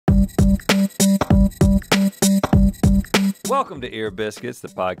Welcome to Ear Biscuits, the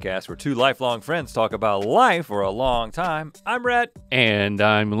podcast where two lifelong friends talk about life for a long time. I'm Rhett. And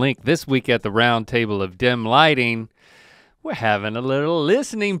I'm Link. This week at the round table of dim lighting, we're having a little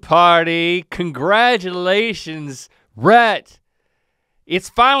listening party. Congratulations, Rhett. It's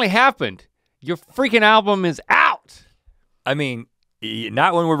finally happened. Your freaking album is out. I mean,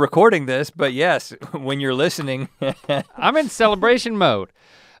 not when we're recording this, but yes, when you're listening. I'm in celebration mode.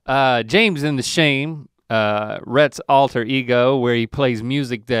 James in the Shame, Rhett's alter ego, where he plays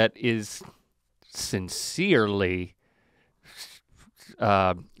music that is sincerely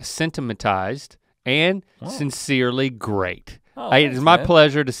sentimentized and sincerely great. It is my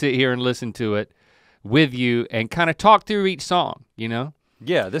pleasure to sit here and listen to it with you and kind of talk through each song, you know?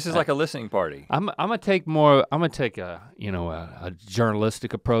 Yeah, this is like a listening party. I'm gonna take a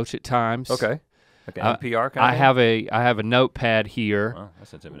journalistic approach at times. Okay. Like an NPR kind of thing? I have a notepad here. Oh,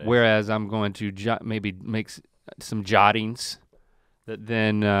 that's intimidating. Whereas I'm going to maybe make some jottings that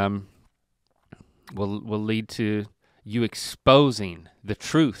then will lead to you exposing the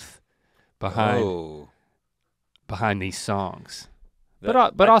truth behind these songs.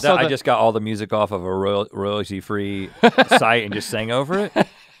 I just got all the music off of a royalty-free site and just sang over it.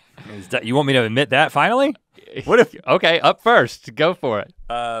 You want me to admit that finally? What if? Okay, up first. Go for it.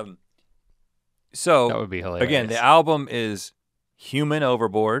 So that would be hilarious. Again, the album is Human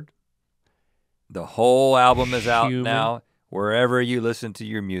Overboard. The whole album is out now, wherever you listen to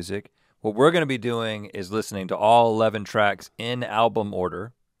your music. What we're gonna be doing is listening to all 11 tracks in album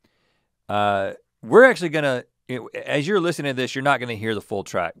order. We're actually gonna, as you're listening to this, you're not gonna hear the full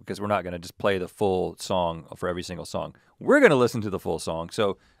track because we're not gonna just play the full song for every single song. We're gonna listen to the full song.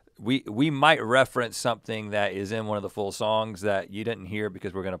 So we might reference something that is in one of the full songs that you didn't hear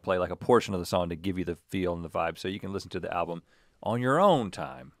because we're gonna play like a portion of the song to give you the feel and the vibe so you can listen to the album on your own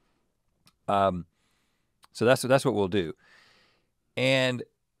time. So that's what we'll do. And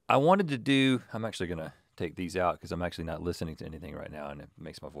I wanted to do, I'm actually gonna take these out because I'm actually not listening to anything right now and it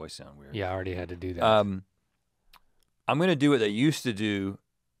makes my voice sound weird. Yeah, I already had to do that. I'm gonna do what they used to do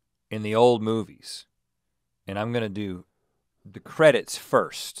in the old movies. And I'm gonna do the credits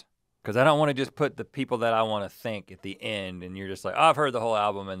first. Because I don't want to just put the people that I want to thank at the end and you're just like, oh, I've heard the whole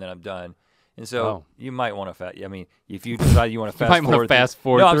album and then I'm done. And so you might want to, if you decide you want to fast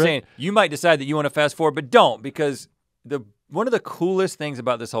forward. No, I'm saying you might decide that you want to fast forward, but don't, because one of the coolest things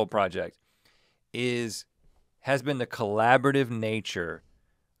about this whole project has been the collaborative nature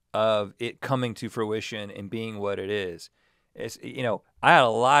of it coming to fruition and being what it is. It's, I had a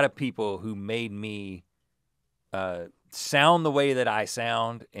lot of people who made me sound the way that I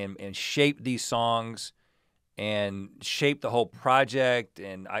sound and shape these songs and shape the whole project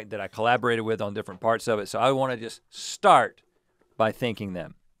and that I collaborated with on different parts of it. So I want to just start by thanking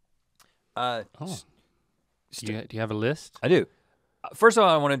them. Do you have a list? I do. First of all,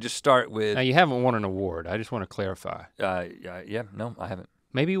 I want to just start with... Now, you haven't won an award. I just want to clarify. No, I haven't.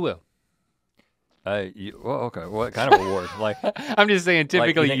 Maybe you will. Okay. What kind of award? Like, I'm just saying.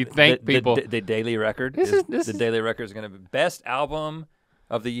 Typically, you thank people. The Daily Record. The Daily Record is going to be best album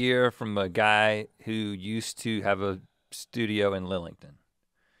of the year from a guy who used to have a studio in Lillington.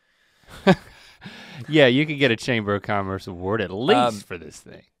 Yeah, you could get a Chamber of Commerce award at least for this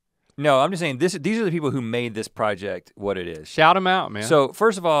thing. No, I'm just saying these are the people who made this project what it is. Shout them out, man. So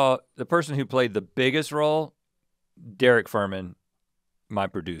first of all, the person who played the biggest role, Derek Furman, my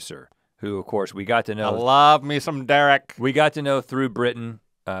producer. Who, of course, we got to know. I love me some Derek. We got to know through Britton,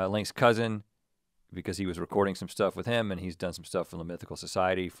 Link's cousin, because he was recording some stuff with him, and he's done some stuff from the Mythical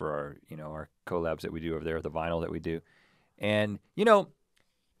Society for our collabs that we do over there, the vinyl that we do. And, the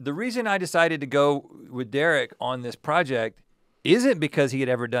reason I decided to go with Derek on this project isn't because he had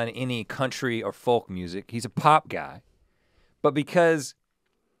ever done any country or folk music. He's a pop guy. But because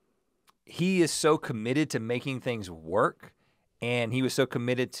he is so committed to making things work, and he was so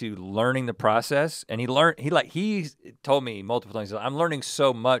committed to learning the process, and he told me multiple times, I'm learning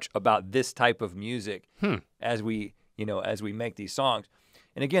so much about this type of music as we make these songs.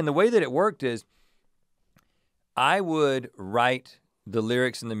 And again, the way that it worked is I would write the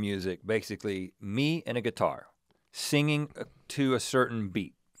lyrics and the music, basically me and a guitar singing to a certain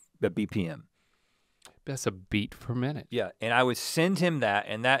beat, the BPM. That's a beat per minute. Yeah, and I would send him that,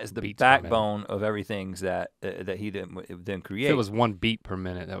 and that is the beats backbone of everything that he then create. If it was 1 beat per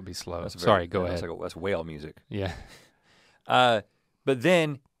minute, that would be slow. Sorry, go ahead. That's whale music. Yeah. But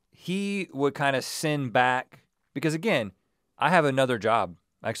then he would kind of send back, because again, I have another job,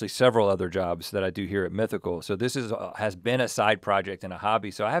 actually several other jobs that I do here at Mythical. So this has been a side project and a hobby.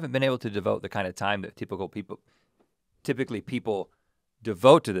 So I haven't been able to devote the kind of time that typically people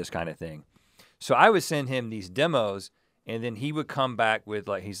devote to this kind of thing. So I would send him these demos, and then he would come back with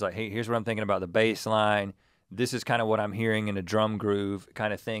he's like, hey, here's what I'm thinking about the bass line. This is kind of what I'm hearing in a drum groove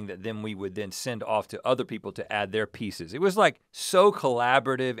kind of thing that then we would then send off to other people to add their pieces. It was like so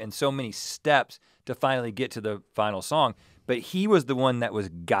collaborative and so many steps to finally get to the final song. But he was the one that was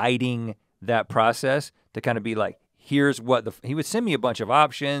guiding that process to kind of be like, here's what he would send me a bunch of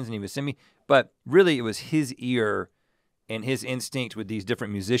options and he would send me, but really it was his ear and his instinct with these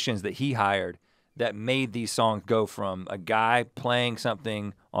different musicians that he hired that made these songs go from a guy playing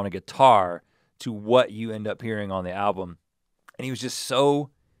something on a guitar to what you end up hearing on the album. And he was just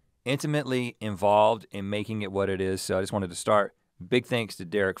so intimately involved in making it what it is. So I just wanted to start. Big thanks to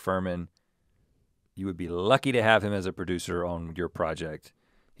Derek Furman. You would be lucky to have him as a producer on your project.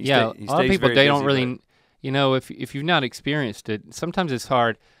 A lot of people, they don't really, if you've not experienced it, sometimes it's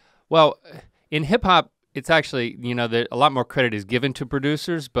hard. Well, in hip hop, it's actually, a lot more credit is given to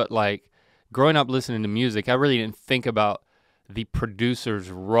producers, but like growing up listening to music, I really didn't think about the producer's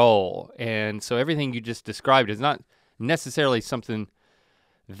role. And so everything you just described is not necessarily something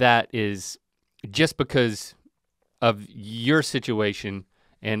that is just because of your situation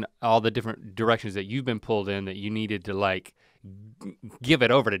and all the different directions that you've been pulled in that you needed to like give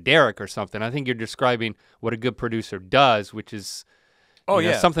it over to Derek or something. I think you're describing what a good producer does, which is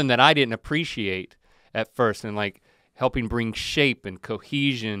something that I didn't appreciate at first, and like helping bring shape and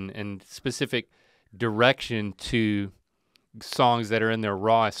cohesion and specific direction to songs that are in their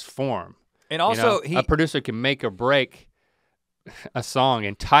rawest form. And also, a producer can make or break a song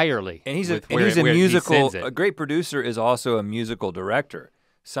entirely. And he's a musical. A great producer is also a musical director.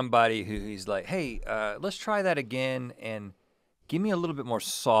 Somebody who he's like, hey, let's try that again and give me a little bit more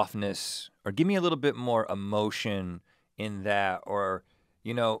softness, or give me a little bit more emotion in that, or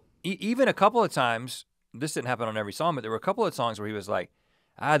even a couple of times. This didn't happen on every song, but there were a couple of songs where he was like,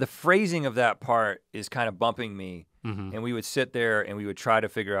 the phrasing of that part is kind of bumping me. Mm-hmm. And we would sit there and we would try to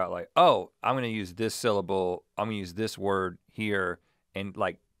figure out like, oh, I'm gonna use this syllable, I'm gonna use this word here, and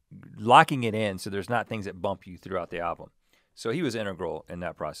like locking it in so there's not things that bump you throughout the album. So he was integral in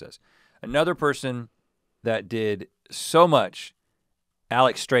that process. Another person that did so much,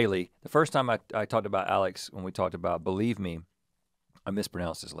 Alex Straley. The first time I talked about Alex, when we talked about Believe Me, I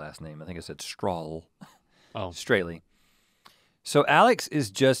mispronounced his last name. I think I said Strahl. Oh. Straley. So Alex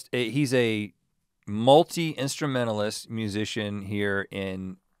is he's a multi-instrumentalist musician here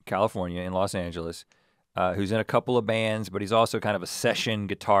in California, in Los Angeles, who's in a couple of bands, but he's also kind of a session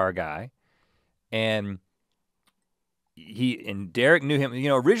guitar guy. And Derek knew him,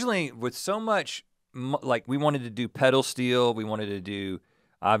 originally with so much, like we wanted to do pedal steel, we wanted to do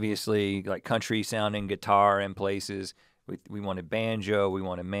obviously like country sounding guitar in places. We wanted banjo, we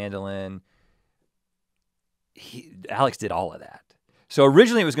wanted mandolin. Alex did all of that. So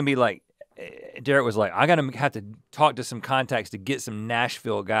originally it was gonna be like, Derek was like, I gotta have to talk to some contacts to get some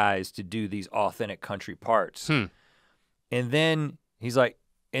Nashville guys to do these authentic country parts. And then he's like,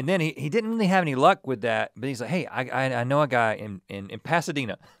 and then he didn't really have any luck with that, but he's like, hey, I know a guy in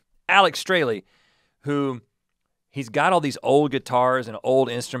Pasadena, Alex Straley, who he's got all these old guitars and old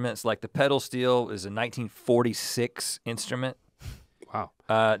instruments, like the pedal steel is a 1946 instrument. Wow.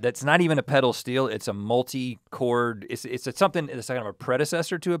 That's not even a pedal steel, it's a multi-chord, it's something that's kind of a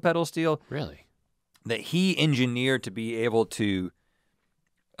predecessor to a pedal steel. Really? That he engineered to be able to,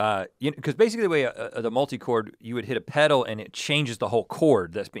 because basically the way the multi-chord, you would hit a pedal and it changes the whole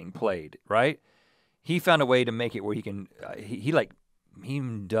chord that's being played, right? He found a way to make it where he can, he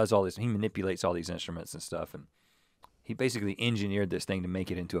does all this, he manipulates all these instruments and stuff, and he basically engineered this thing to make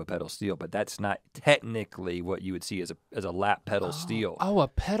it into a pedal steel, but that's not technically what you would see as a lap pedal steel. Oh, a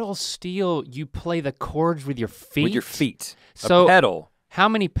pedal steel, you play the chords with your feet? With your feet. So a pedal. How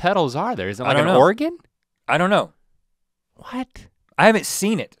many pedals are there? Is it like an organ? I don't know. What? I haven't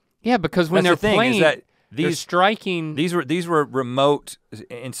seen it. Yeah, because when they're playing, is that they're striking. These were remote,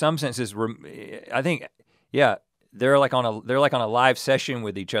 in some senses. I think, yeah. They're like on a live session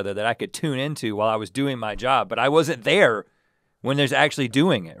with each other that I could tune into while I was doing my job, but I wasn't there when there's actually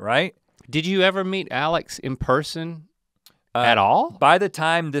doing it, right? Did you ever meet Alex in person at all? By the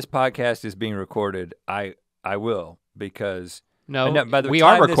time this podcast is being recorded, I will, because we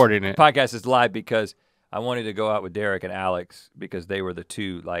are recording it. Podcast is live because I wanted to go out with Derek and Alex because they were the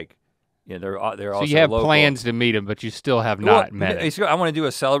two, like, they're also So you have local. plans to meet them, but you still have not met him. I want to do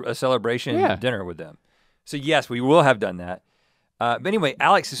a celebration dinner with them. So yes, we will have done that. But anyway,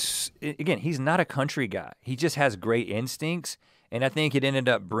 Alex is, again, he's not a country guy. He just has great instincts, and I think it ended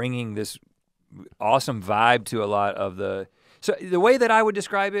up bringing this awesome vibe to a lot of so the way that I would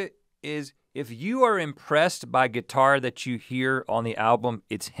describe it is if you are impressed by guitar that you hear on the album,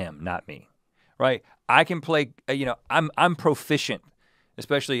 it's him, not me, right? I can play, I'm proficient,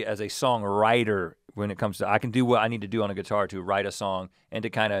 especially as a songwriter when it comes to, I can do what I need to do on a guitar to write a song and to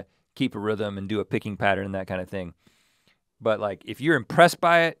kind of keep a rhythm and do a picking pattern and that kind of thing. But like, if you're impressed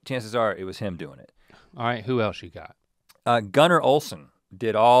by it, chances are it was him doing it. All right, who else you got? Gunnar Olsen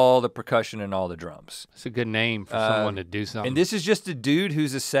did all the percussion and all the drums. It's a good name for someone to do something. And this is just a dude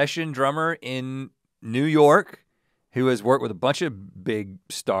who's a session drummer in New York who has worked with a bunch of big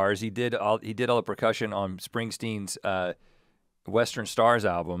stars. He did all the percussion on Springsteen's Western Stars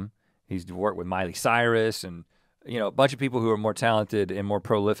album. He's worked with Miley Cyrus and a bunch of people who are more talented and more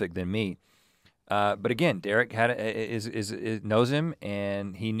prolific than me. But again, Derek knows him,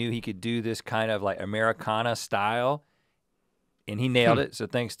 and he knew he could do this kind of like Americana style, and he nailed it. So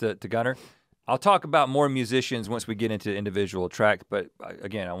thanks to Gunnar. I'll talk about more musicians once we get into individual tracks. But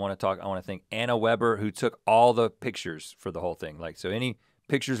again, I want to thank Anna Weber, who took all the pictures for the whole thing. Like, so any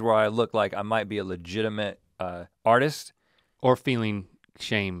pictures where I look like I might be a legitimate artist or feeling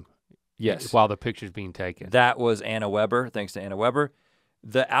shame. Yes. While the picture's being taken. That was Anna Weber. Thanks to Anna Weber.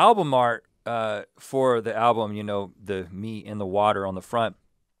 The album art for the album, the me in the water on the front,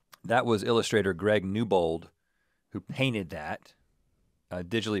 that was illustrator Greg Newbold, who painted that,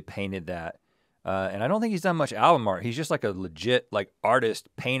 digitally painted that. And I don't think he's done much album art. He's just like a legit artist,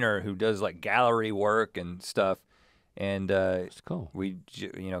 painter who does like gallery work and stuff. And it's cool.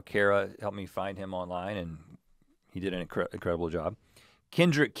 Kara helped me find him online, and he did an incredible job.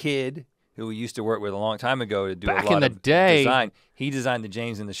 Kendrick Kidd, who we used to work with a long time ago to do back a lot in the of day. Design. He designed the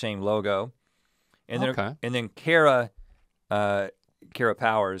James and the Shame logo. And okay. Then Kara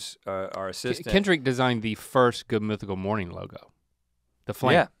Powers, our assistant. Kendrick designed the first Good Mythical Morning logo. The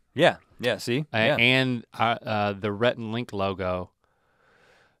flame. Yeah, see? Yeah. And the Rhett and Link logo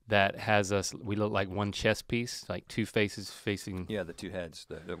that has us, we look like one chess piece, like two faces facing. Yeah, the two heads,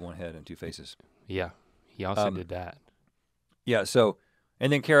 the one head and two faces. Yeah, he also did that. Yeah, so,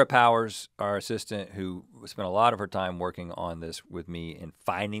 and then Kara Powers, our assistant, who spent a lot of her time working on this with me and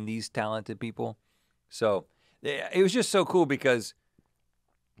finding these talented people. So it was just so cool because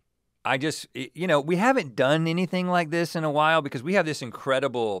we haven't done anything like this in a while because we have this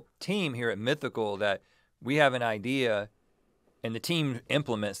incredible team here at Mythical that we have an idea and the team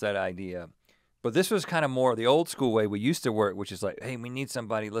implements that idea. But this was kind of more the old school way we used to work, which is like, hey, we need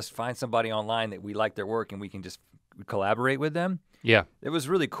somebody, let's find somebody online that we like their work and we can just collaborate with them. Yeah. It was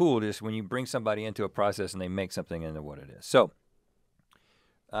really cool just when you bring somebody into a process and they make something into what it is. So,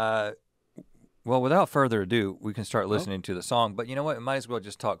 well, without further ado, we can start listening to the song. But you know what? We might as well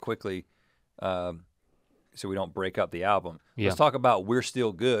just talk quickly so we don't break up the album. Yeah. Let's talk about We're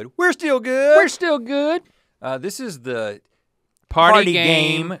Still Good. We're Still Good. We're Still Good. This is the party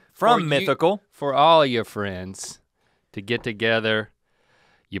game from Mythical. For all your friends to get together.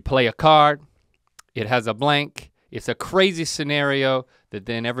 You play a card. It has a blank. It's a crazy scenario that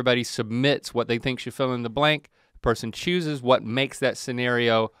then everybody submits what they think should fill in the blank. The person chooses what makes that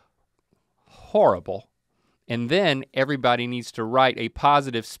scenario horrible. And then everybody needs to write a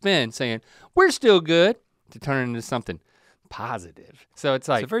positive spin saying, we're still good, to turn it into something positive. So it's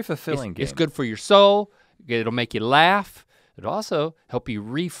like, it's a very fulfilling game. It's good for your soul. It'll make you laugh. It'll also help you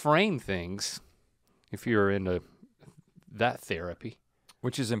reframe things if you're into that therapy.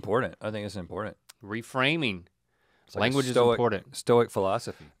 Which is important. I think it's important. Reframing. It's like language is important. Stoic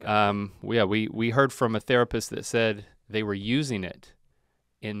philosophy. We heard from a therapist that said they were using it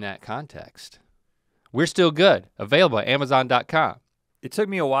in that context. We're Still Good, available at Amazon.com. It took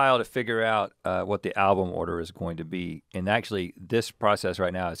me a while to figure out what the album order is going to be. And actually, this process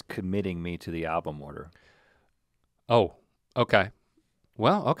right now is committing me to the album order. Oh, okay.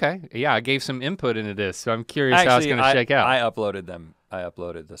 Well, okay. Yeah, I gave some input into this, so I'm curious how it's going to shake out. I uploaded them. I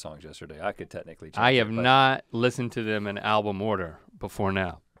uploaded the songs yesterday. I could technically change I have not listened to them in album order before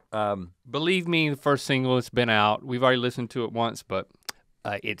now. Believe me, the first single has been out. We've already listened to it once, but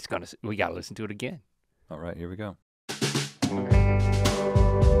we got to listen to it again. All right, here we go.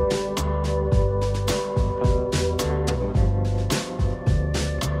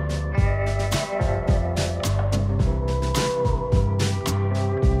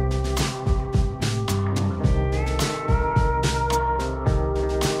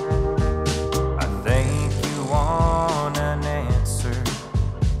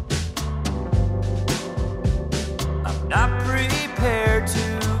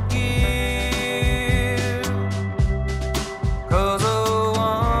 Cause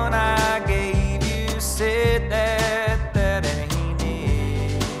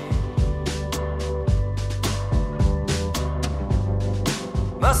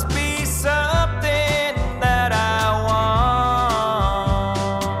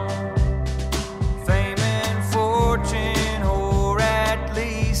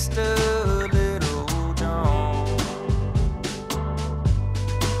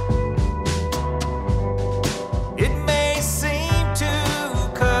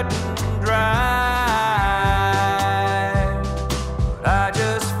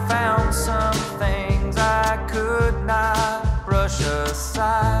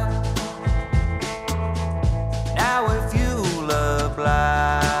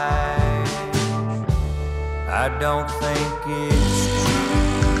I don't think it's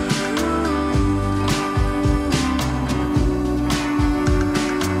true.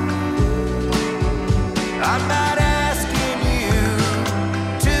 I'm not asking you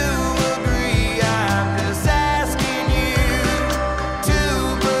to agree, I'm just asking you to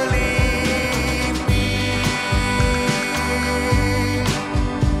believe me.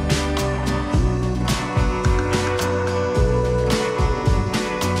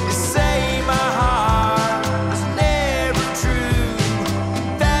 You say my heart was never true,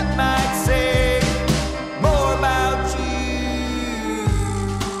 that might say more about you.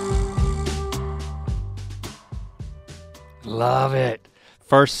 Love it.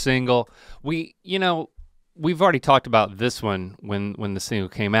 First single. We've already talked about this one when the single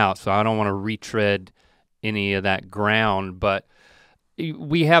came out, so I don't want to retread any of that ground, but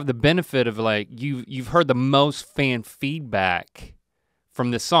we have the benefit of like, you've heard the most fan feedback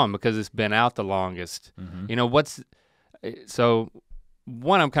from this song because it's been out the longest. So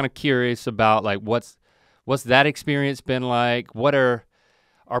one, I'm kind of curious about like, what's that experience been like? What are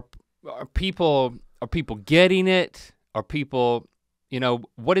people getting it? Are people,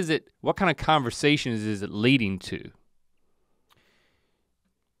 what is it, what kind of conversations is it leading to?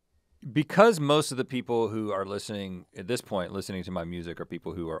 Because most of the people who are listening at this point, listening to my music, are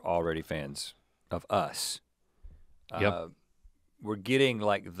people who are already fans of us. Yep. We're getting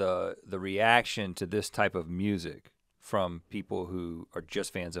like the reaction to this type of music from people who are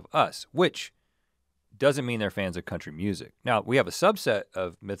just fans of us, which doesn't mean they're fans of country music. Now, we have a subset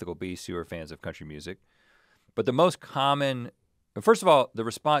of Mythical Beasts who are fans of country music, but the most common, first of all, the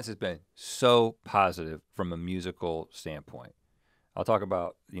response has been so positive from a musical standpoint. I'll talk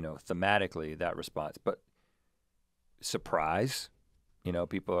about, thematically that response, but surprise,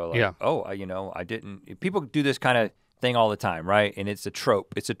 people are like, yeah. Oh, I didn't, people do this kind of thing all the time, right? And it's a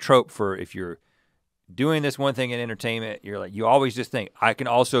trope. It's a trope for if you're doing this one thing in entertainment, you're like, you always just think, I can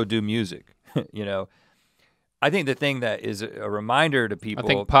also do music, I think the thing that is a reminder to people. I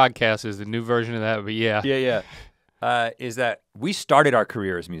think podcast is the new version of that, but yeah. Yeah. Is that we started our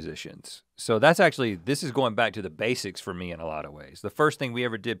career as musicians. So this is going back to the basics for me in a lot of ways. The first thing we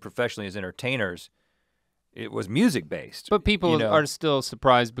ever did professionally as entertainers, it was music based. But people are still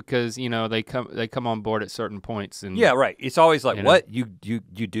surprised because, they come on board at certain points. And yeah, right. It's always like, what, you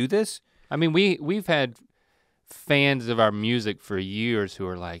do this? I mean, we've had fans of our music for years who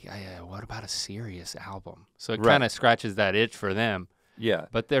are like, what about a serious album? So it kind of scratches that itch for them. Yeah.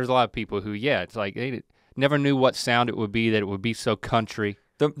 But there's a lot of people who, it's like they never knew what sound it would be, that it would be so country.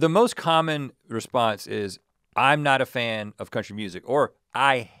 The most common response is, I'm not a fan of country music, or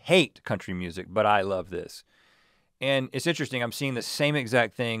I hate country music, but I love this. And it's interesting, I'm seeing the same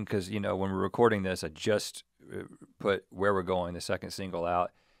exact thing because, when we're recording this, I just put Where We're Going, the second single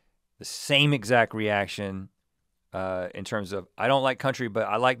out. The same exact reaction in terms of, I don't like country, but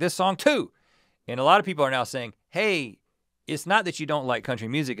I like this song too. And a lot of people are now saying, hey, it's not that you don't like country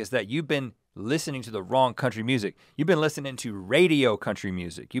music, it's that you've been listening to the wrong country music. You've been listening to radio country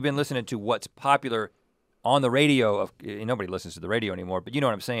music. You've been listening to what's popular on the radio. Nobody listens to the radio anymore, but you know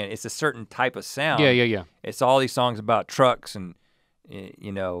what I'm saying? It's a certain type of sound. Yeah. It's all these songs about trucks and,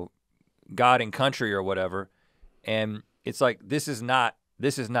 God and country or whatever. And it's like, this is not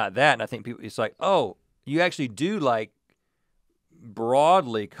that. And I think people, it's like, oh, you actually do like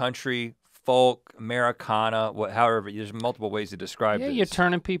broadly country, folk, Americana, however, there's multiple ways to describe it. Yeah, you're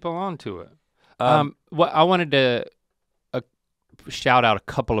turning people on to it. I wanted to shout out a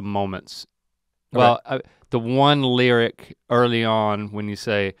couple of moments. Well, the one lyric early on when you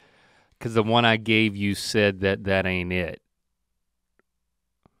say, because the one I gave you said that ain't it.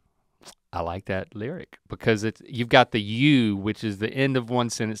 I like that lyric because you've got the you, which is the end of one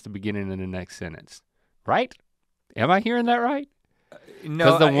sentence, the beginning of the next sentence, right? Am I hearing that right? No,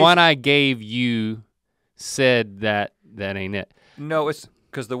 because the one I gave you said that ain't it. No, it's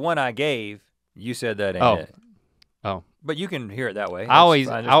because the one I gave, you said that ain't it. Oh. But you can hear it that way. I always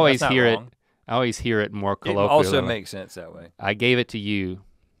hear it. I always hear it more colloquially. It also makes sense that way. I gave it to you.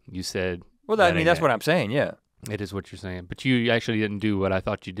 You said. Well, that's what I'm saying. Yeah. It is what you're saying, but you actually didn't do what I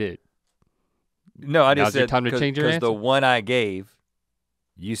thought you did. No, I just said time to change your answer. Because the one I gave,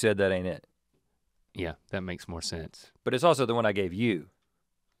 you said that ain't it. Yeah, that makes more sense. But it's also the one I gave you.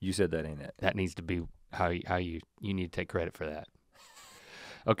 You said that ain't it. That needs to be how you need to take credit for that.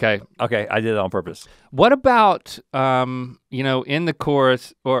 Okay. Okay, I did it on purpose. What about in the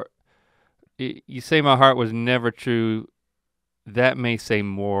chorus, or you say my heart was never true, that may say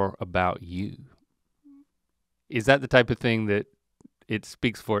more about you. Is that the type of thing that it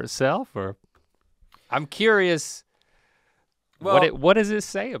speaks for itself, or? I'm curious, what does it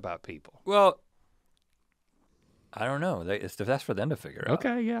say about people? Well, I don't know. That's for them to figure out.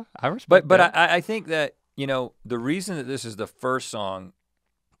 Okay, yeah, I respect But that. I think that, the reason that this is the first song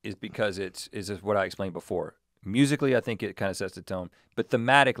is because is what I explained before. Musically, I think it kind of sets the tone. But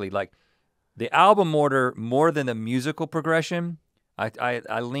thematically, like the album order, more than the musical progression,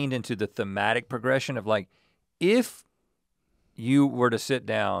 I leaned into the thematic progression of like, if you were to sit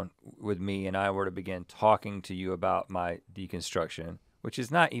down with me and I were to begin talking to you about my deconstruction, which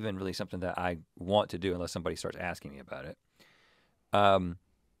is not even really something that I want to do unless somebody starts asking me about it.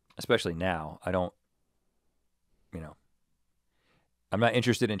 Especially now, I don't, I'm not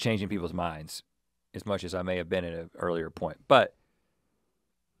interested in changing people's minds as much as I may have been at an earlier point. But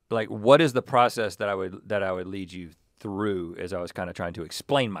like, what is the process that I would lead you through as I was kind of trying to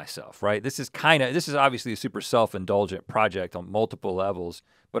explain myself, right? This is obviously a super self-indulgent project on multiple levels,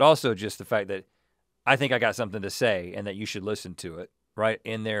 but also just the fact that I think I got something to say and that you should listen to it, right?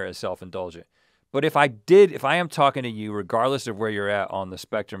 In there as self-indulgent. But if I am talking to you, regardless of where you're at on the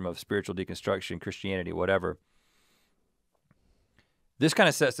spectrum of spiritual deconstruction, Christianity, whatever, this kind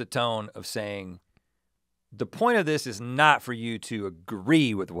of sets the tone of saying, the point of this is not for you to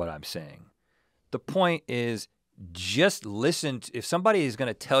agree with what I'm saying. The point is just listen. If somebody is going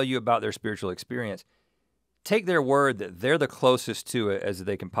to tell you about their spiritual experience, take their word that they're the closest to it as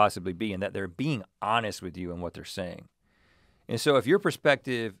they can possibly be and that they're being honest with you in what they're saying. And so if your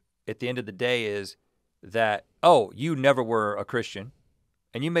perspective at the end of the day is that, oh, you never were a Christian,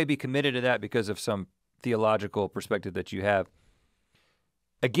 and you may be committed to that because of some theological perspective that you have,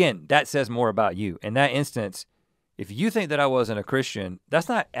 again, that says more about you. In that instance, if you think that I wasn't a Christian, that's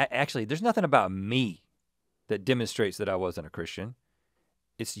not, actually, there's nothing about me that demonstrates that I wasn't a Christian.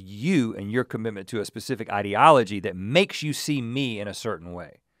 It's you and your commitment to a specific ideology that makes you see me in a certain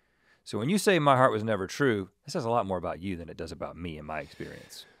way. So when you say my heart was never true, that says a lot more about you than it does about me in my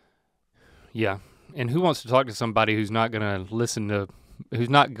experience. Yeah, and who wants to talk to somebody who's not going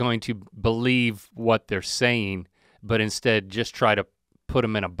to believe what they're saying, but instead just try to put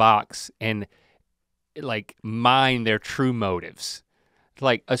them in a box and like mine their true motives.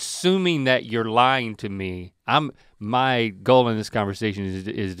 Like assuming that you're lying to me. My goal in this conversation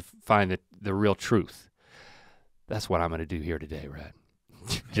is to find the real truth. That's what I'm gonna do here today, Rhett.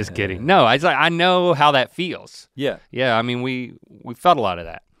 Just kidding. No, I know how that feels. Yeah. Yeah, I mean we felt a lot of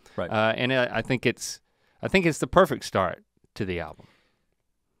that. Right. And I think it's the perfect start to the album.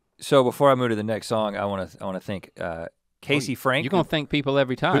 So before I move to the next song, I want to thank Casey Frank. You're gonna thank people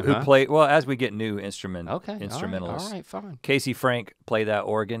every time, who played, well, as we get new instrumentalists. All right, fine. Casey Frank played that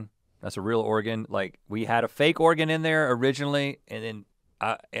organ. That's a real organ. Like, we had a fake organ in there originally, and then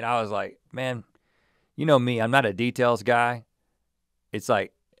I was like, man, you know me, I'm not a details guy. It's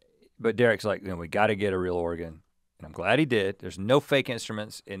like, but Derek's like, we gotta get a real organ. And I'm glad he did. There's no fake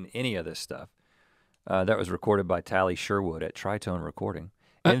instruments in any of this stuff. That was recorded by Tally Sherwood at Tritone Recording.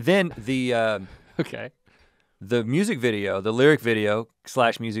 And then Okay. The music video, the lyric video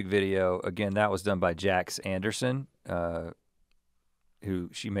 / music video, again, that was done by Jax Anderson, who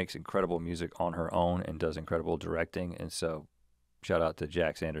she makes incredible music on her own and does incredible directing. And so shout out to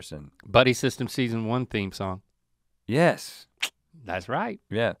Jax Anderson. Buddy System Season 1 theme song. Yes. That's right.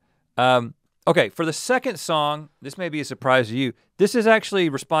 Yeah. Okay, for the second song, this may be a surprise to you. This is actually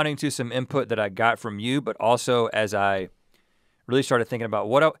responding to some input that I got from you, but also as I really started thinking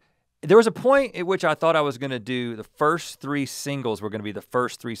about there was a point at which I thought I was gonna do the first 3 singles were gonna be the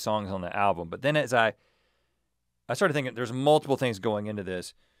first 3 songs on the album. But then as I started thinking, there's multiple things going into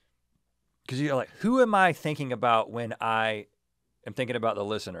this. Because you're like, who am I thinking about when I am thinking about the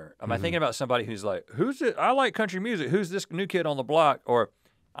listener? Am I thinking about somebody who's like, who's it? I like country music. Who's this new kid on the block? Or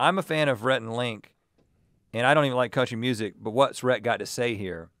I'm a fan of Rhett and Link, and I don't even like country music, but what's Rhett got to say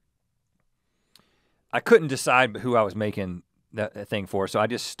here? I couldn't decide who I was making that thing for, so I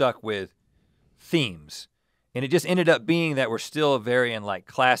just stuck with themes. And it just ended up being that we're still very in like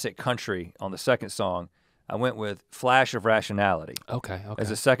classic country on the second song. I went with Flash of Rationality. Okay.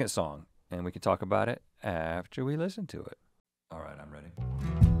 As a second song, and we can talk about it after we listen to it. All right, I'm ready.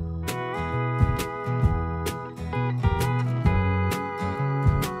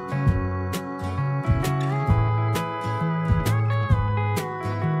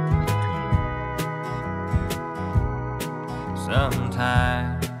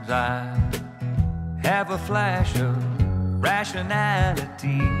 Sometimes I have a flash of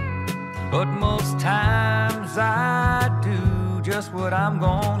rationality, but most times I do just what I'm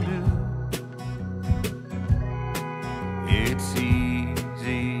gonna do. It's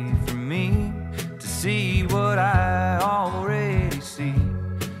easy for me to see what I already see.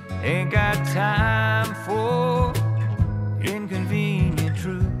 Ain't got time for inconvenient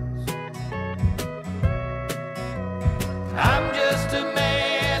truths.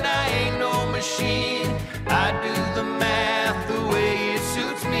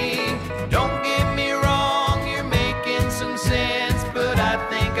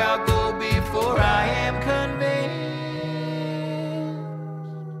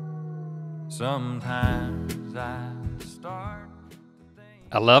 Sometimes I start to think.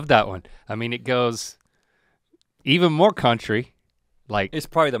 I love that one. I mean, it goes even more country, like It's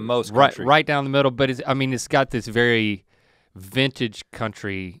probably the most right, country. right down the middle. But it's got this very vintage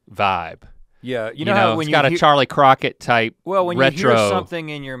country vibe. Yeah, you know how when it's you got a Charlie Crockett type well, when retro. you hear something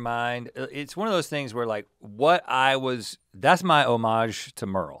in your mind, it's one of those things where like that's my homage to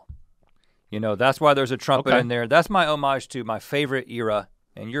Merle. You know, that's why there's a trumpet in there. That's my homage to my favorite era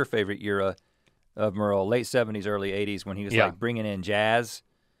and your favorite era of Merle, late 70s, early 80s, when he was like bringing in jazz.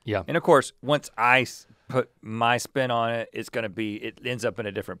 Yeah. And of course, once I put my spin on it, it ends up in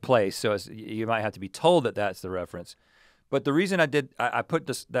a different place. So you might have to be told that that's the reference. But the reason I put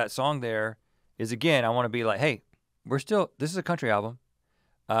that song there is, again, I want to be like, hey, this is a country album.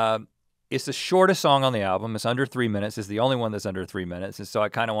 It's the shortest song on the album. It's under 3 minutes. It's the only one that's under 3 minutes. And so I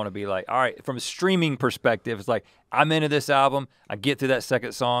kind of want to be like, all right, from a streaming perspective, it's like, I'm into this album. I get through that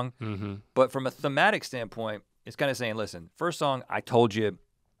second song. Mm-hmm. But from a thematic standpoint, it's kind of saying, listen, first song, I told you,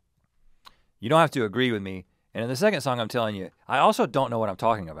 you don't have to agree with me. And in the second song, I'm telling you, I also don't know what I'm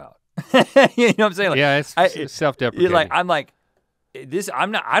talking about. You know what I'm saying? Like, yeah, it's self-deprecating. I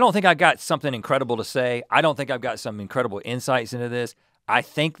don't think I got something incredible to say. I don't think I've got some incredible insights into this. I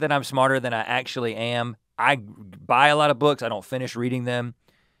think that I'm smarter than I actually am. I buy a lot of books. I don't finish reading them.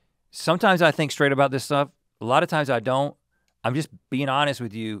 Sometimes I think straight about this stuff. A lot of times I don't. I'm just being honest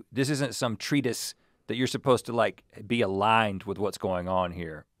with you. This isn't some treatise that you're supposed to like be aligned with what's going on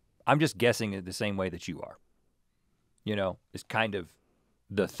here. I'm just guessing it the same way that you are. You know, it's kind of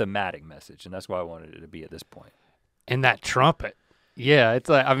the thematic message, and that's why I wanted it to be at this point. And that trumpet. Yeah, it's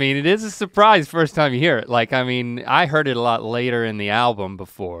like, I mean, it is a surprise first time you hear it. Like, I mean, I heard it a lot later in the album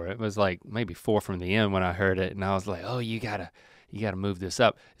before. It was like maybe 4 from the end when I heard it, and I was like, oh, you gotta move this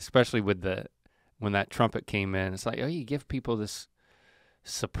up, especially with when that trumpet came in. It's like, oh, you give people this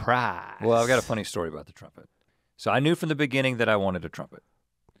surprise. Well, I've got a funny story about the trumpet. So I knew from the beginning that I wanted a trumpet.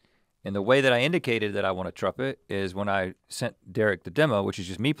 And the way that I indicated that I want a trumpet is when I sent Derek the demo, which is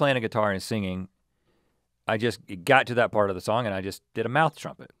just me playing a guitar and singing. It got to that part of the song and I just did a mouth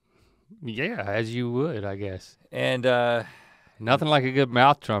trumpet. Yeah, as you would, I guess. And nothing like a good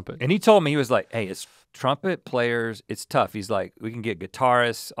mouth trumpet. And he told me, he was like, hey, it's trumpet players, it's tough. He's like, we can get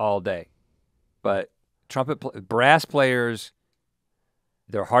guitarists all day, but brass players,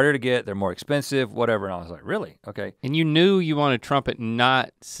 they're harder to get, they're more expensive, whatever. And I was like, really? Okay. And you knew you wanted trumpet,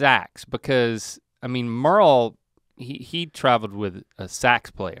 not sax, because, I mean, Merle, he traveled with a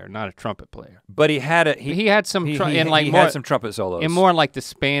sax player, not a trumpet player. But he had some trumpet solos. And more in like the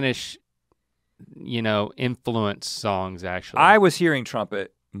Spanish, influence songs actually. I was hearing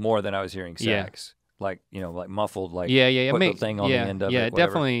trumpet more than I was hearing sax. Yeah. Like muffled, like put the thing on the end of it. Yeah, it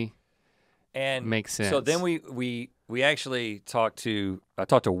definitely and makes sense. So then we actually talked to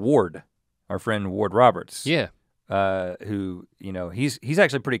Ward, our friend Ward Roberts. Yeah. Who, he's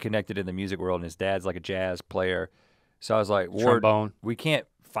actually pretty connected in the music world, and his dad's like a jazz player. So I was like, Ward, trombone. We can't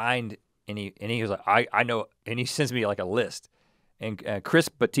find any, and he was like, I know, and he sends me like a list. And Chris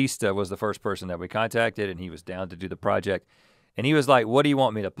Batista was the first person that we contacted, and he was down to do the project. And he was like, what do you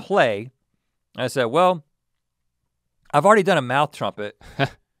want me to play? And I said, well, I've already done a mouth trumpet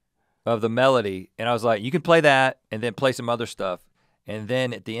of the melody. And I was like, you can play that and then play some other stuff. And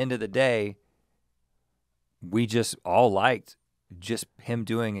then at the end of the day, we just all liked just him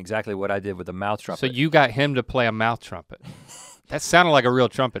doing exactly what I did with the mouth trumpet. So you got him to play a mouth trumpet. That sounded like a real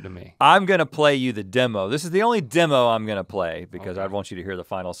trumpet to me. I'm gonna play you the demo. This is the only demo I'm gonna play because I want you to hear the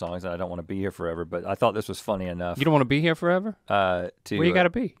final songs, and I don't want to be here forever. But I thought this was funny enough. You don't want to be here forever? Where you gotta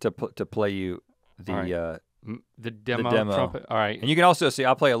be to play you the demo trumpet. All right. And you can also see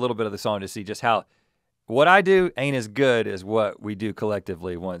I'll play a little bit of the song to see just how what I do ain't as good as what we do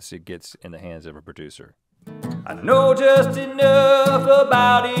collectively once it gets in the hands of a producer. I know just enough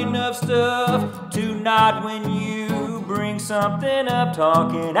about enough stuff to nod when you bring something up.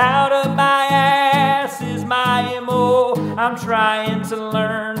 Talking out of my ass is my MO. I'm trying to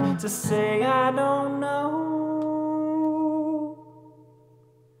learn to say I don't know.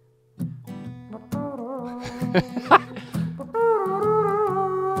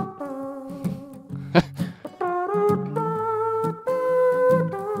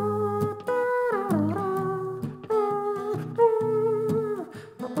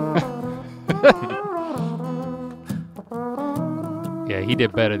 Yeah, he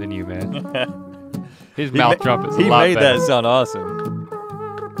did better than you, man. His mouth trumpet's a lot better. He made that sound awesome.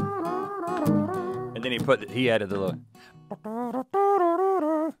 And then he added the little.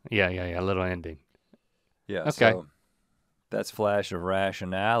 Yeah, a little ending. Yeah. Okay. So That's Flash of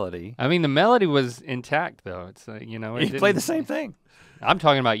Rationality. I mean, the melody was intact though. It's you know. You played the same thing. I'm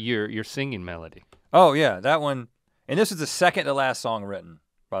talking about your singing melody. Oh yeah, that one. And this is the second to last song written,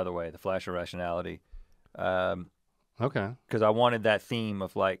 by the way, the Flash of Rationality. Okay. Because I wanted that theme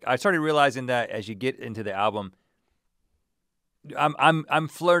of like, I started realizing that as you get into the album, I'm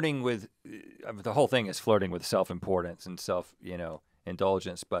flirting with, the whole thing is flirting with self-importance and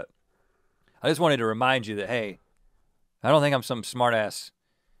indulgence. But I just wanted to remind you that, hey, I don't think I'm some smart ass.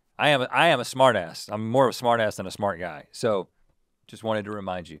 I am a smart ass. I'm more of a smart ass than a smart guy. So just wanted to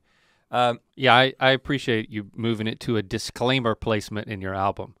remind you. Yeah, I appreciate you moving it to a disclaimer placement in your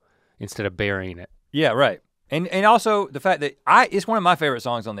album instead of burying it. Yeah, right. And also the fact that it's one of my favorite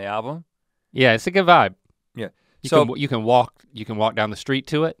songs on the album. Yeah, it's a good vibe. Yeah. You can walk down the street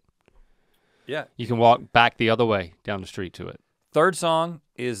to it. Yeah. You can walk back the other way down the street to it. Third song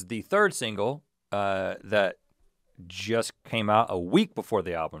is the third single that just came out a week before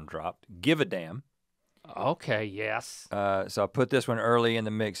the album dropped, Give a Damn. Okay, yes. So I put this one early in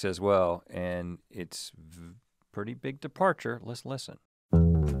the mix as well, and it's pretty big departure. Let's listen.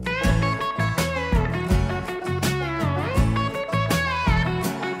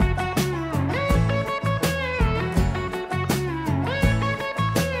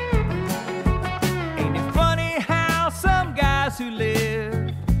 Ain't it funny how some guys who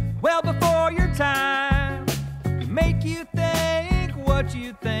live well before your time can make you think what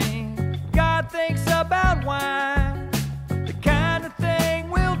you think God thinks about wine. The kind of thing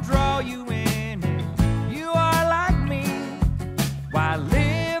will draw you in if you are like me. Why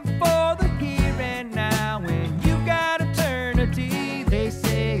live for the here and now when you got eternity? They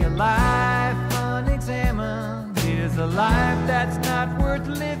say a life unexamined is a life that's not worth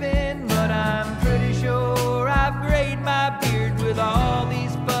living, but I'm pretty sure I've grayed my beard with all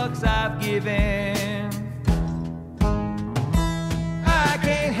these fucks I've given. I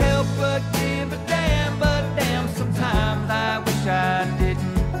can't help but give a damn, but damn, sometimes I wish I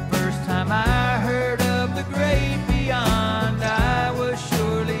didn't. First time I heard of the great beyond, I was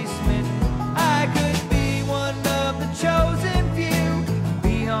surely smitten. I could be one of the chosen few,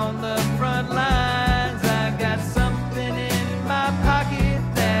 be on the front lines. I got something in my pocket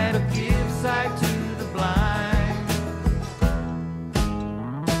that'll give sight to the blind.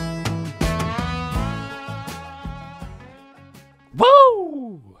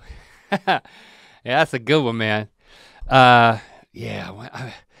 Woo! Yeah, that's a good one, man. I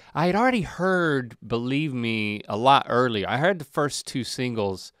had already heard Believe Me a lot earlier. I heard the first two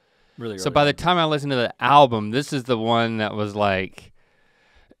singles. Really So early by the on. time I listened to the album, this is the one that was like,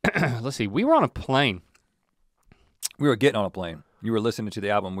 let's see, we were on a plane. We were getting on a plane. You were listening to the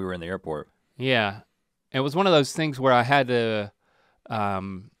album. We were in the airport. Yeah, it was one of those things where I had to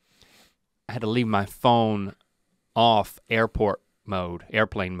leave my phone off airplane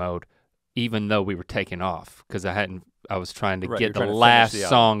mode, even though we were taking off, because I was trying to Right, get you're the trying to finish last the album.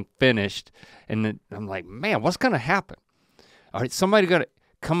 song finished, and then I'm like, man, what's gonna happen? All right, somebody gonna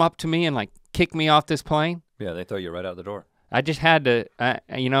come up to me and like kick me off this plane? Yeah, they throw you right out the door. I just had to, I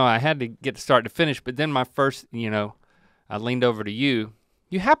had to get to start to finish, but then my first, I leaned over to you.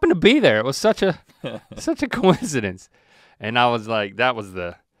 You happened to be there. It was such a coincidence. And I was like, that was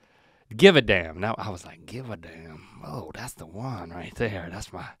the Give a Damn. Now I was like, Give a Damn. Oh, that's the one right there.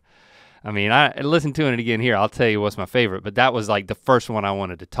 I listened to it again here. I'll tell you what's my favorite, but that was like the first one I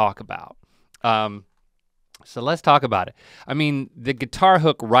wanted to talk about. So let's talk about it. I mean, the guitar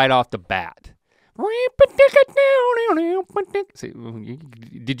hook right off the bat. See,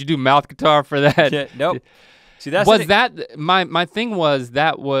 did you do mouth guitar for that? Yeah, nope. See, that's my thing was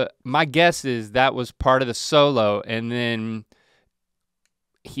that my guess is that was part of the solo, and then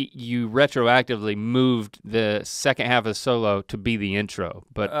you retroactively moved the second half of the solo to be the intro.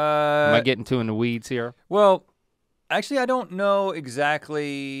 But am I getting too in the weeds here? Well, actually, I don't know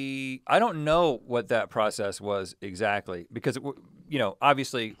exactly. I don't know what that process was exactly because,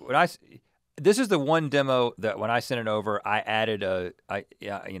 obviously, this is the one demo that when I sent it over, I added I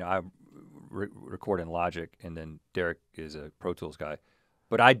record in Logic, and then Derek is a Pro Tools guy,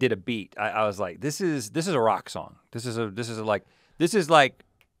 but I did a beat. I was like, this is a rock song. This is like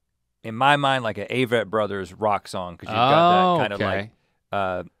in my mind like an Avett Brothers rock song because you've got that kind of like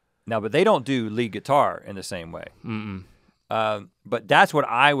now, but they don't do lead guitar in the same way. But that's what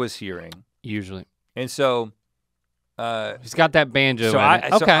I was hearing Usually, and so. He's got that banjo. So in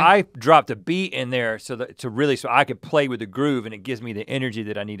it. So I dropped a beat in there so I could play with the groove, and it gives me the energy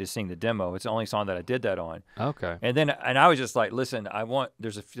that I need to sing the demo. It's the only song that I did that on. Okay. And I was just like, listen,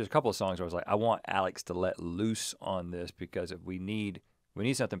 there's a couple of songs where I was like, I want Alex to let loose on this because we need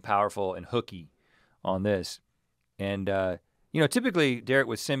something powerful and hooky on this. And typically Derek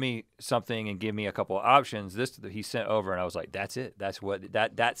would send me something and give me a couple of options. This he sent over, and I was like, that's it. That's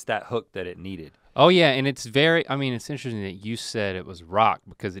that hook that it needed. Oh yeah, and it's interesting that you said it was rock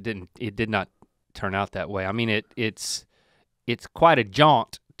because it did not turn out that way. I mean, it's quite a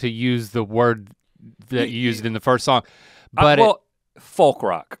jaunt to use the word that you used in the first song, but folk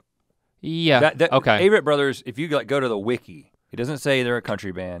rock. Yeah. Okay. Avett Brothers, if you go to the wiki, it doesn't say they're a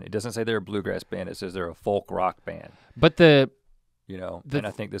country band. It doesn't say they're a bluegrass band. It says they're a folk rock band. But and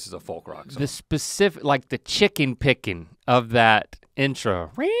I think this is a folk rock song. The specific, like the chicken picking of that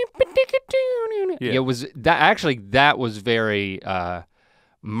intro. Yeah. It was that was very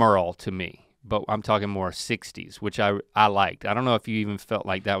Merle to me. But I'm talking more 60s, which I liked. I don't know if you even felt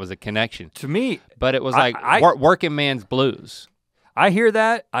like that was a connection. To me. But it was like working man's blues. I hear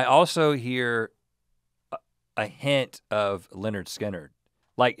that. I also hear a hint of Leonard Skinner.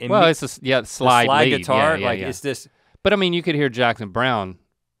 Like it's a slide lead. guitar. Yeah, it's this. But I mean, you could hear Jackson Brown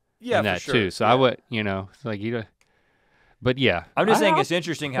in that for sure. too. So I would, it's like but yeah. I'm just saying it's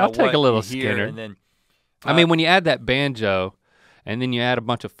interesting how I'll take a little you hear Skinner. And then, I mean, when you add that banjo, and then you add a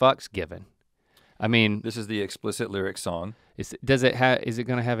bunch of fucks given. I mean, this is the explicit lyric song. Is it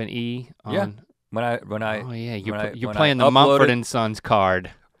gonna have an E on? Yeah. When I oh yeah, you're playing the Mumford & Sons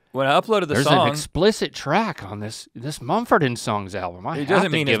card. When I uploaded the There's song, an explicit track on this Mumford & Sons album. It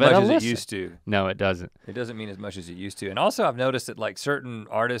doesn't mean as much as it used to. No, it doesn't. It doesn't mean as much as it used to. And also, I've noticed that like certain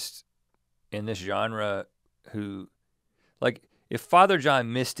artists in this genre, who, like, if Father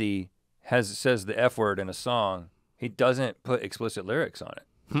John Misty says the F word in a song, he doesn't put explicit lyrics on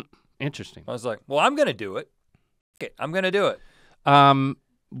it. Interesting. I was like, well, I'm gonna do it. Okay, I'm gonna do it.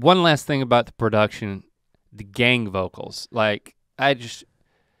 One last thing about the production, the gang vocals. Like, it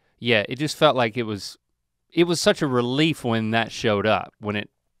just felt like it was such a relief when that showed up. When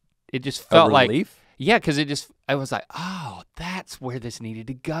it just felt like, yeah, because I was like, oh, that's where this needed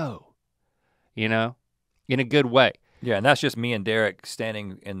to go, in a good way. Yeah, and that's just me and Derek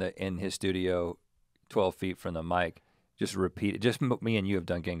standing in his studio, 12 feet from the mic. Just repeat it. Just me and you have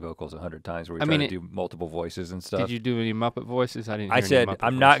done gang vocals 100 times where we try to do multiple voices and stuff. Did you do any Muppet voices? I didn't. I said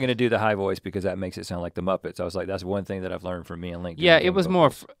I'm not going to do the high voice because that makes it sound like the Muppets. I was like, that's one thing that I've learned from me and Link. Yeah, it was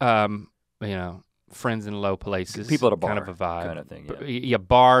vocals. More, friends in low places. People at a bar, kind of a vibe, kind of thing. Yeah, yeah,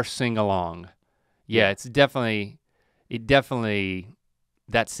 bar sing along. Yeah, it's definitely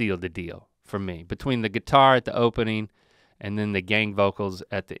that sealed the deal for me between the guitar at the opening and then the gang vocals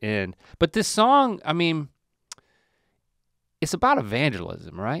at the end. But this song, I mean, it's about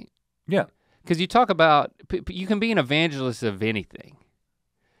evangelism, right? Yeah. Because you talk about, you can be an evangelist of anything.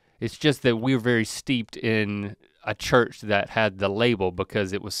 It's just that we're very steeped in a church that had the label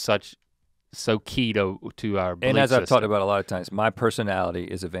because it was so key to our belief And as I've system. talked about a lot of times, my personality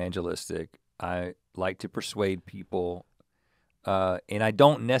is evangelistic. I like to persuade people, and I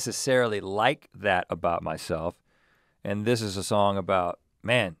don't necessarily like that about myself. And this is a song about,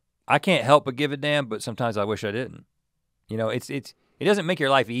 man, I can't help but give a damn, but sometimes I wish I didn't. It doesn't make your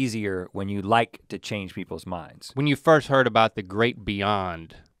life easier when you like to change people's minds. When you first heard about the great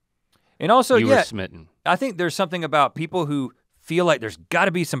beyond, and also, you were smitten. I think there's something about people who feel like there's got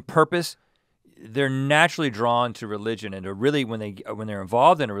to be some purpose. They're naturally drawn to religion, and to really, when they're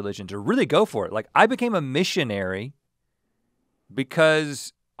involved in a religion, to really go for it. Like, I became a missionary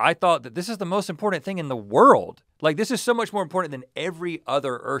because I thought that this is the most important thing in the world. Like, this is so much more important than every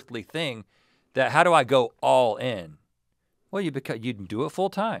other earthly thing, that how do I go all in? Well, you do it full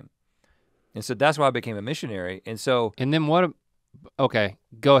time. And so that's why I became a missionary. And then okay,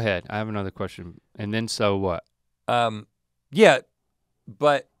 go ahead. I have another question. And then so what? Yeah,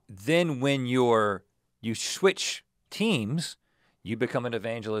 but then when you switch teams, you become an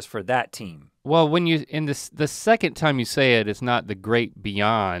evangelist for that team. Well, when the second time you say it, it's not the great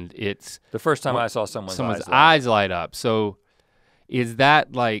beyond, it's the first time I saw someone's eyes light up. So is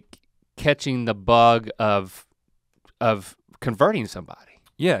that like catching the bug of converting somebody?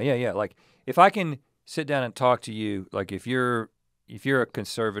 Yeah. Like, if I can sit down and talk to you, like if you're a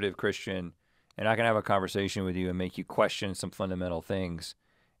conservative Christian and I can have a conversation with you and make you question some fundamental things,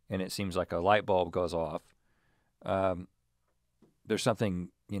 and it seems like a light bulb goes off, there's something,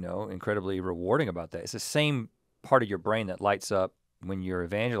 incredibly rewarding about that. It's the same part of your brain that lights up when you're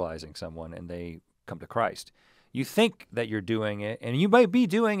evangelizing someone and they come to Christ. You think that you're doing it, and you might be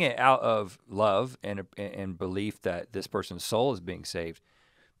doing it out of love and belief that this person's soul is being saved,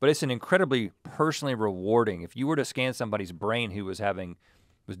 but it's an incredibly personally rewarding. If you were to scan somebody's brain who was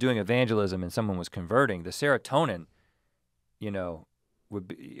doing evangelism and someone was converting, the serotonin, would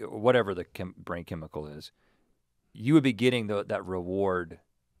be, whatever the brain chemical is, you would be getting that reward.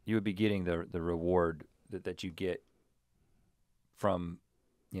 You would be getting the reward that you get from,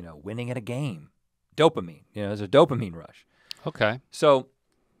 winning at a game. Dopamine, there's a dopamine rush. Okay. So,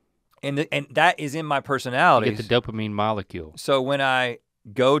 and that is in my personality. You get the dopamine molecule. So when I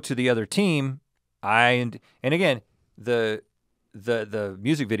go to the other team, and again, the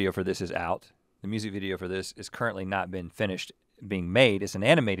music video for this is out. The music video for this is currently not been finished being made. It's an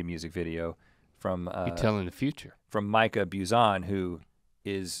animated music video from You're telling the future. From Micah Buzan, who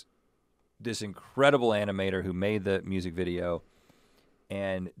is this incredible animator who made the music video.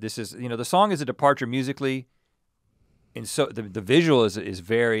 And this is, the song is a departure musically, and so the visual is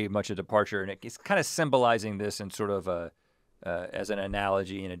very much a departure, and it's kind of symbolizing this in sort of as an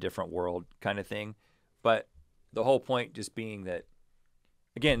analogy in a different world kind of thing. But the whole point just being that,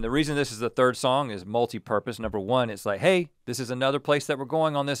 again, the reason this is the third song is multi-purpose. Number one, it's like, hey, this is another place that we're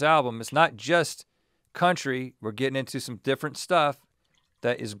going on this album. It's not just country. We're getting into some different stuff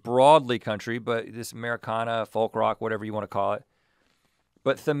that is broadly country, but this Americana, folk rock, whatever you want to call it.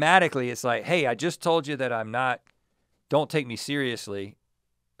 But thematically, it's like, hey, I just told you that don't take me seriously,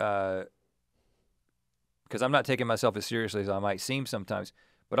 because I'm not taking myself as seriously as I might seem sometimes.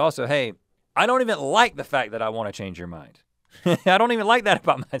 But also, hey, I don't even like the fact that I want to change your mind. I don't even like that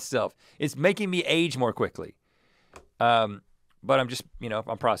about myself. It's making me age more quickly. But I'm just,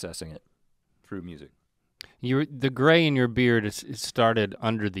 I'm processing it through music. The gray in your beard is started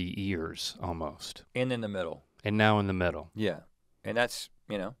under the ears almost. And in the middle. And now in the middle. Yeah. And that's,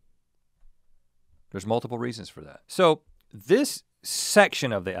 there's multiple reasons for that. So this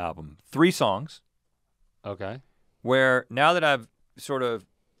section of the album, 3 songs. Okay. Where now that I've sort of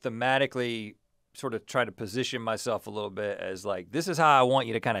thematically sort of tried to position myself a little bit as like, this is how I want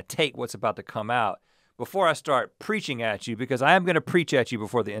you to kind of take what's about to come out before I start preaching at you, because I am going to preach at you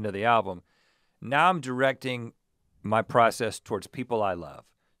before the end of the album. Now I'm directing my process towards people I love,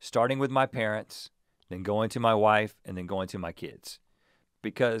 starting with my parents, then going to my wife, and then going to my kids.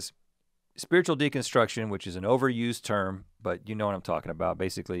 Because spiritual deconstruction, which is an overused term, but you know what I'm talking about,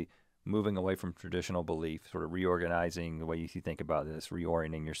 basically moving away from traditional belief, sort of reorganizing the way you think about this,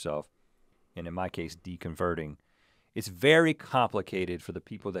 reorienting yourself, and in my case, deconverting. It's very complicated for the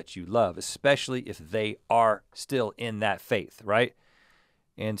people that you love, especially if they are still in that faith, right?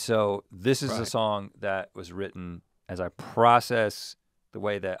 And so this is a song that was written as I process the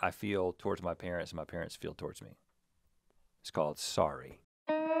way that I feel towards my parents and my parents feel towards me. It's called Sorry.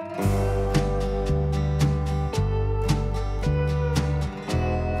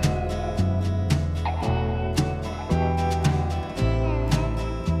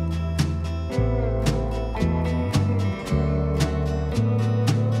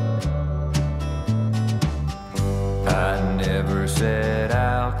 I never set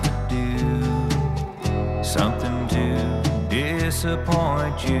out to do something to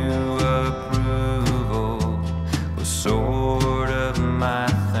disappoint you. Approval was sort of my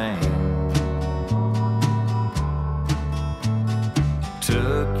thing.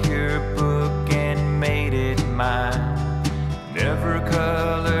 Took your book and made it mine. Never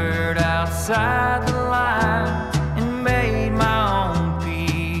colored outside the line and made my own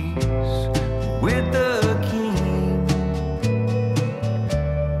peace with the king.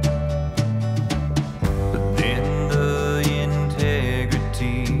 But then the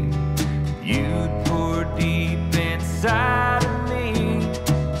integrity you'd pour deep inside of me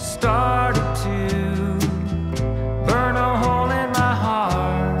started to burn a hole in my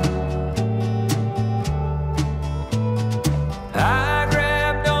heart. I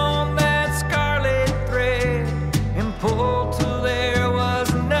grabbed on that scarlet thread and pulled till there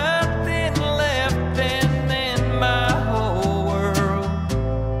was nothing left, and then my whole world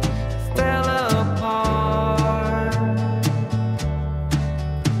fell apart.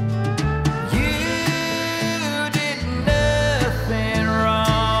 You did nothing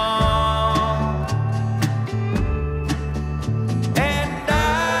wrong, and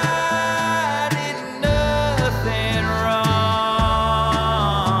I did nothing wrong.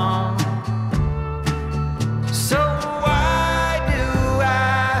 So why do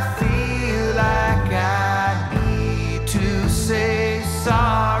I feel like I need to say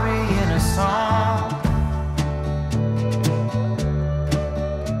sorry in a song?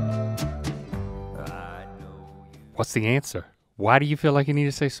 I know you. What's the answer? Why do you feel like you need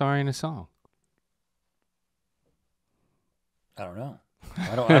to say sorry in a song? I don't know.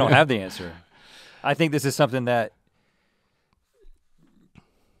 I don't have the answer. I think this is something that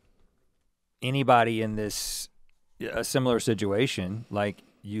anybody in a similar situation, like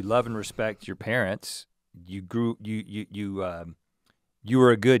you love and respect your parents, you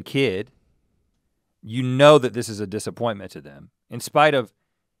were a good kid, you know that this is a disappointment to them. In spite of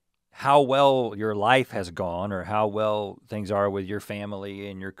how well your life has gone or how well things are with your family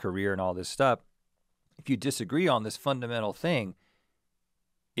and your career and all this stuff, if you disagree on this fundamental thing,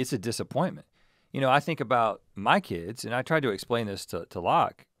 it's a disappointment. You know, I think about my kids, and I tried to explain this to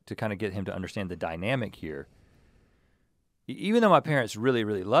Locke to kind of get him to understand the dynamic here. Even though my parents really,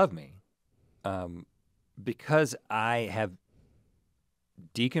 really love me, because I have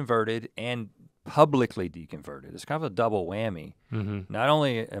deconverted and publicly deconverted, it's kind of a double whammy. Mm-hmm. Not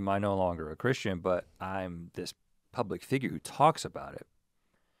only am I no longer a Christian, but I'm this public figure who talks about it.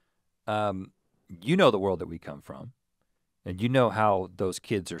 You know the world that we come from, and you know how those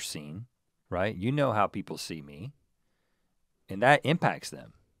kids are seen, right? You know how people see me, and that impacts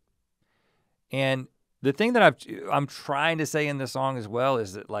them. And the thing that I'm trying to say in this song as well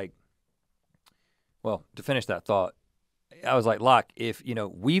is that, like, well, to finish that thought, I was like, Locke, if, you know,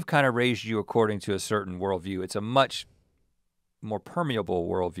 we've kind of raised you according to a certain worldview, it's a much more permeable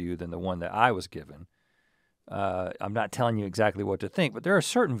worldview than the one that I was given. I'm not telling you exactly what to think, but there are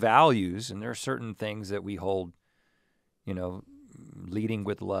certain values and there are certain things that we hold, you know, leading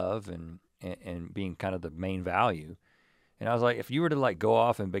with love and being kind of the main value. And I was like, if you were to like go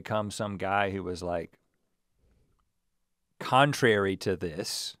off and become some guy who was like contrary to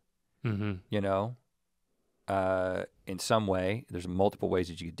this, Mm-hmm. you know, in some way, there's multiple ways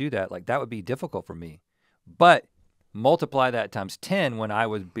that you could do that. Like that would be difficult for me. But multiply that times 10 when I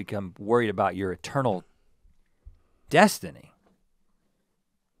would become worried about your eternal destiny.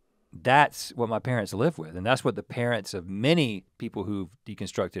 That's what my parents live with. And that's what the parents of many people who've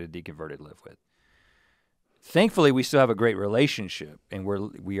deconstructed and deconverted live with. Thankfully, we still have a great relationship and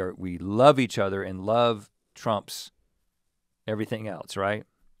we love each other, and love trumps everything else, right?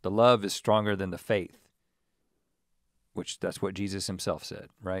 The love is stronger than the faith, which that's what Jesus himself said,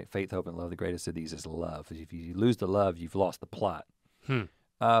 right? Faith, hope, and love, the greatest of these is love. If you lose the love, you've lost the plot. But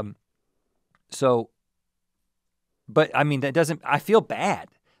I mean, I feel bad.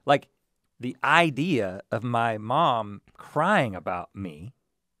 Like the idea of my mom crying about me.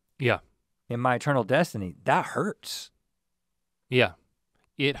 Yeah. In my eternal destiny, that hurts. Yeah.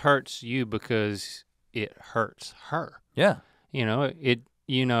 It hurts you because it hurts her. Yeah. You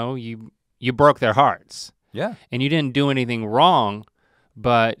know, you broke their hearts. Yeah. And you didn't do anything wrong,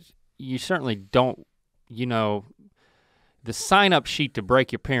 but you certainly don't, you know, the sign-up sheet to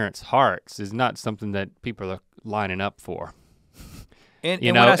break your parents' hearts is not something that people are lining up for. And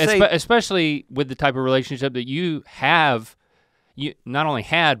you know, especially with the type of relationship that you have, you not only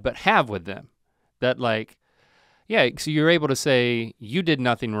had, but have with them. That like, yeah, so you're able to say you did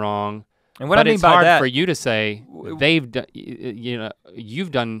nothing wrong. And what I mean it's by hard that, for you to say they've done, you know,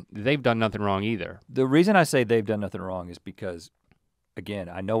 they've done nothing wrong either. The reason I say they've done nothing wrong is because, again,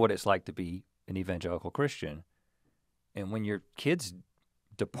 I know what it's like to be an evangelical Christian. And when your kids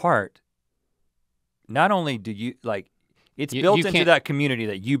depart, not only do you, like, it's built into that community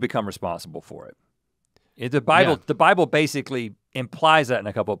that you become responsible for it. The Bible basically implies that in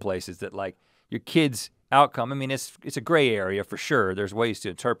a couple of places, that like your kids' outcome, I mean, it's a gray area for sure. There's ways to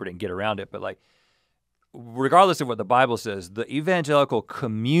interpret it and get around it, but like, regardless of what the Bible says, the evangelical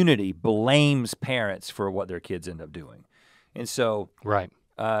community blames parents for what their kids end up doing. And so, right.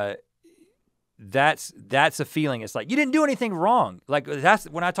 That's a feeling. It's like, you didn't do anything wrong. Like that's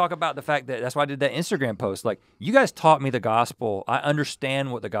when I talk about the fact that that's why I did that Instagram post. Like, you guys taught me the gospel. I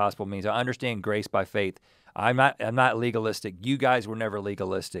understand what the gospel means. I understand grace by faith. I'm not legalistic. You guys were never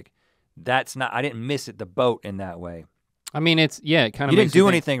legalistic. I didn't miss the boat in that way. I mean, it kind of. You didn't do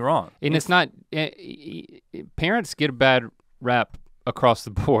anything wrong. And it's not, parents get a bad rap across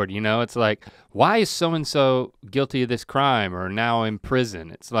the board, you know? It's like, why is so-and-so guilty of this crime or now in prison?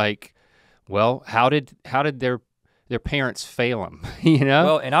 It's like, well, how did their parents fail them, you know?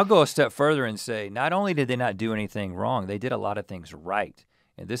 Well, and I'll go a step further and say, not only did they not do anything wrong, they did a lot of things right.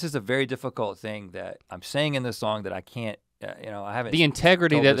 And this is a very difficult thing that I'm saying in this song that I can't, I haven't. The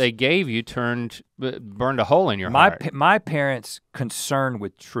integrity that they gave you burned a hole in your heart. My parents' concern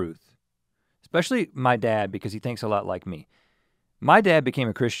with truth, especially my dad, because he thinks a lot like me. My dad became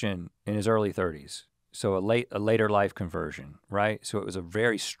a Christian in his early 30s. So a later life conversion, right? So it was a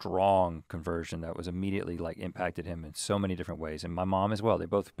very strong conversion that was immediately like impacted him in so many different ways. And my mom as well, they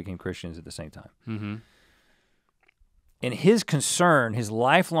both became Christians at the same time. Mm-hmm. And his concern, his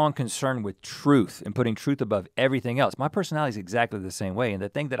lifelong concern with truth and putting truth above everything else, my personality is exactly the same way. And the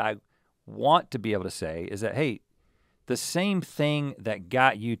thing that I want to be able to say is that, hey, the same thing that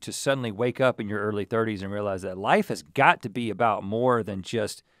got you to suddenly wake up in your early 30s and realize that life has got to be about more than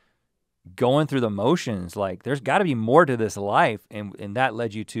just going through the motions. Like, there's got to be more to this life, and that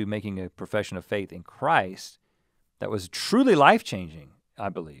led you to making a profession of faith in Christ that was truly life-changing, I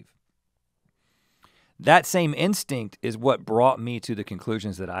believe. that same instinct is what brought me to the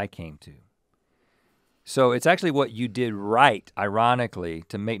conclusions that I came to. So it's actually what you did right, ironically,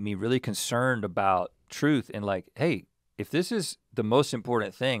 to make me really concerned about truth and like, hey, if this is the most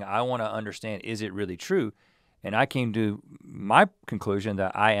important thing, I want to understand, is it really true? And I came to my conclusion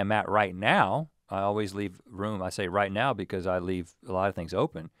that I am at right now. I always leave room. I say right now because I leave a lot of things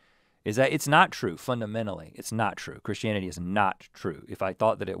open, is that it's not true fundamentally. It's not true. Christianity is not true. If I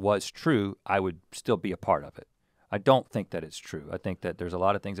thought that it was true, I would still be a part of it. I don't think that it's true. I think that there's a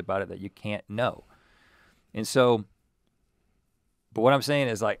lot of things about it that you can't know. And so, but what I'm saying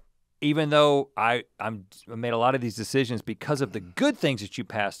is like, even though I made a lot of these decisions because of the good things that you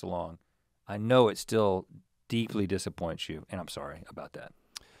passed along, I know it still deeply disappoints you, and I'm sorry about that.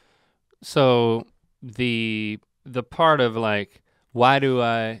 So the part of like, why do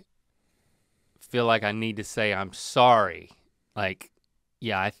I feel like I need to say I'm sorry? Like,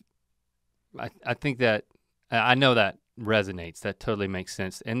 yeah, I think that, I know that resonates. That totally makes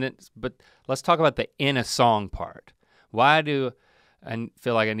sense. And then, but let's talk about the in a song part. Why do I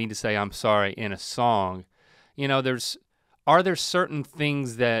feel like I need to say I'm sorry in a song? You know, are there certain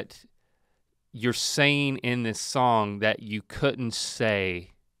things that you're saying in this song that you couldn't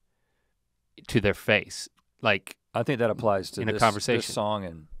say to their face? Like, I think that applies to in a conversation. This song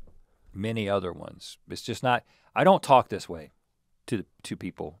and many other ones. It's just not, I don't talk this way to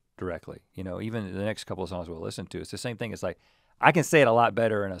people directly. You know, even the next couple of songs we'll listen to, it's the same thing. It's like, I can say it a lot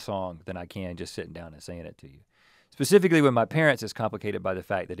better in a song than I can just sitting down and saying it to you. Specifically with my parents, it's complicated by the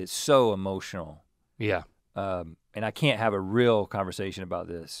fact that it's so emotional. Yeah. And I can't have a real conversation about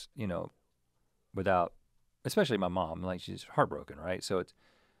this, you know, without, especially my mom, like she's heartbroken, right? So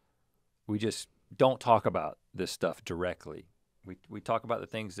we just don't talk about this stuff directly. We talk about the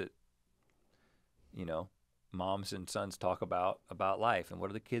things that, you know, moms and sons talk about life and what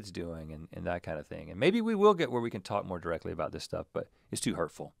are the kids doing and that kind of thing. And maybe we will get where we can talk more directly about this stuff, but it's too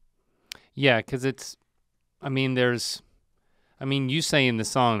hurtful. Yeah, because you say in the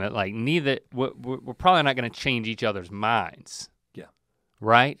song that like we're probably not going to change each other's minds. Yeah.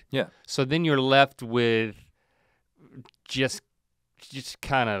 Right? Yeah. So then you're left with just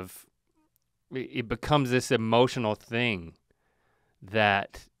kind of, it becomes this emotional thing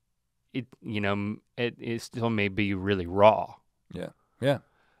that it still may be really raw. Yeah. Yeah.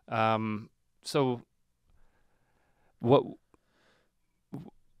 So what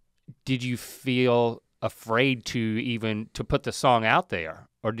did you feel afraid to put the song out there?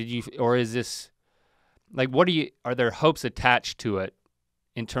 Or is this like, are there hopes attached to it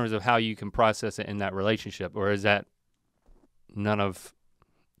in terms of how you can process it in that relationship? Or is that none of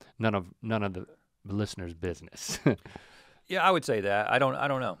the listener's business? Yeah, I would say that. I don't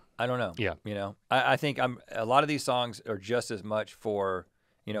know. Yeah. You know, I think a lot of these songs are just as much for,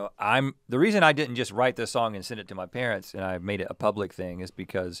 you know, the reason I didn't just write this song and send it to my parents and I made it a public thing is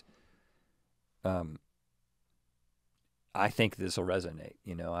because I think this will resonate.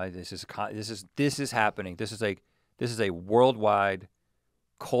 You know, this is happening. This is a worldwide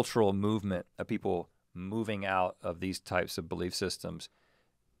cultural movement of people moving out of these types of belief systems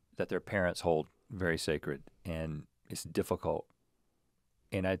that their parents hold very sacred, and it's difficult.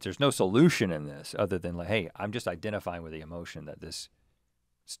 And there's no solution in this other than like, hey, I'm just identifying with the emotion that this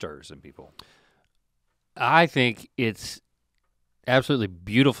stirs in people. I think it's absolutely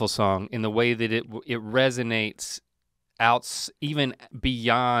beautiful song in the way that it resonates out even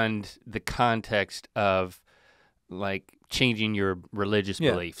beyond the context of like changing your religious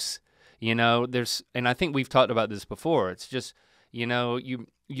beliefs. You know, and I think we've talked about this before. It's just, you know,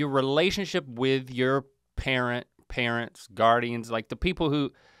 your relationship with your parents, guardians, like the people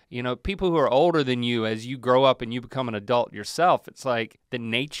who are older than you as you grow up and you become an adult yourself. It's like the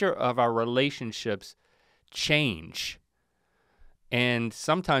nature of our relationships change. And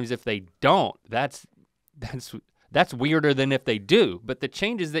sometimes if they don't, that's weirder than if they do. But the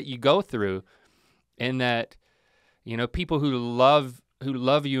changes that you go through, and that, you know, people who love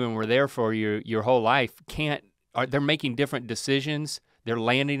you and were there for you your whole life they're making different decisions. They're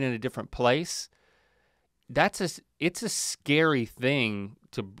landing in a different place. It's a scary thing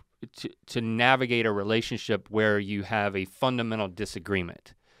to navigate a relationship where you have a fundamental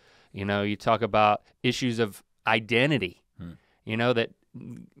disagreement. You know, you talk about issues of identity. You know, that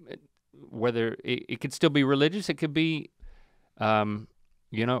whether it could still be religious, it could be,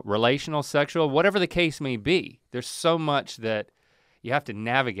 you know, relational, sexual, whatever the case may be. There's so much that you have to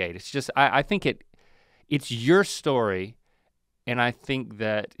navigate. It's just, I think it's your story, and I think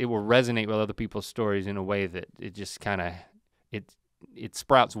that it will resonate with other people's stories in a way that it just kind of, it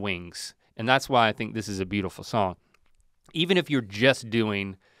sprouts wings. And that's why I think this is a beautiful song. Even if you're just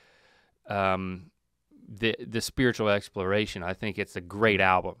doing the spiritual exploration. I think it's a great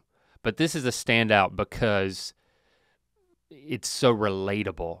album. But this is a standout because it's so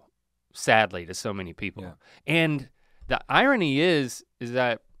relatable, sadly, to so many people. Yeah. And the irony is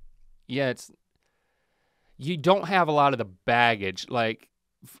that, you don't have a lot of the baggage, like,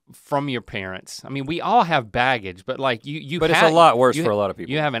 from your parents. I mean, we all have baggage, but like But it's a lot worse for a lot of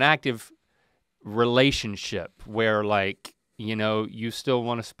people. You have an active relationship where, like, you still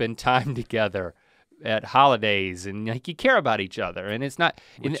want to spend time together at holidays, and like you care about each other, and it's not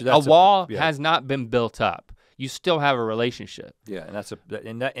a wall has not been built up. You still have a relationship. Yeah, and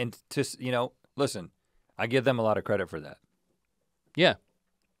listen, I give them a lot of credit for that. Yeah.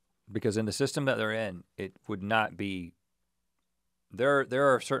 Because in the system that they're in, it would not be. There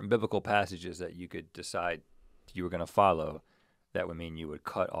are certain biblical passages that you could decide you were going to follow that would mean you would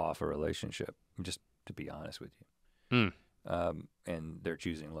cut off a relationship, just to be honest with you. And they're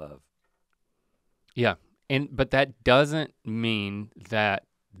choosing love. Yeah, but that doesn't mean that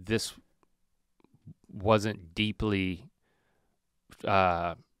this wasn't deeply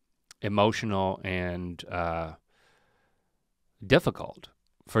emotional and difficult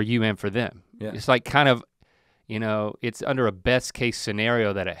for you and for them. Yeah. It's like kind of, it's under a best case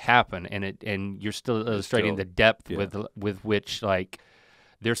scenario that it happened, and you're still illustrating the depth with which, like,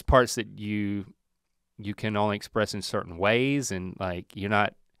 there's parts that you can only express in certain ways, and like you're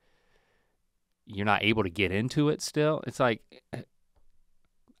not able to get into it still. It's like,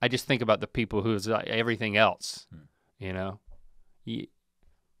 I just think about the people who's like everything else, to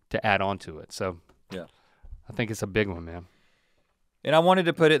add on to it. So yeah, I think it's a big one, man. And I wanted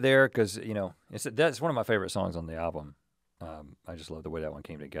to put it there because, that's one of my favorite songs on the album. I just love the way that one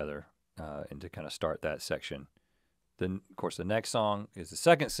came together, and to kind of start that section. Then, of course, the next song is the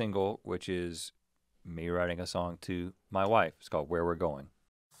second single, which is me writing a song to my wife. It's called Where We're Going.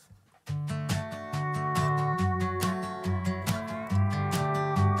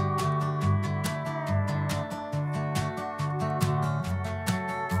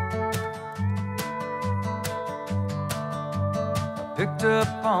 Picked up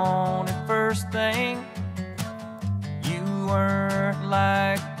on it first thing. You weren't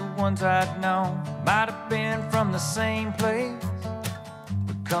like the ones I'd known. Might have been from the same place,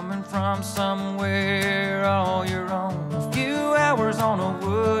 but coming from somewhere all your own. A few hours on a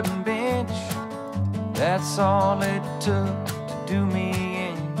wooden bench, that's all it took to do me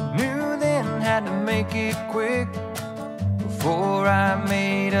in. Knew then had to make it quick before I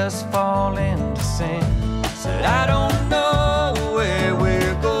made us fall into sin. Said I don't know where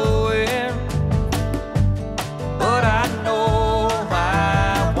we're going, but I know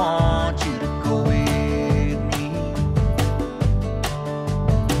I want you to go with me.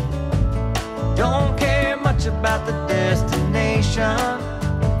 Don't care much about the destination,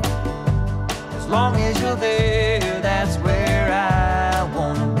 as long as you're there, that's where I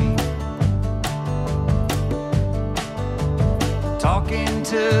wanna be. Talking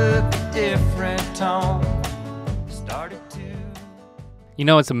took a different tone.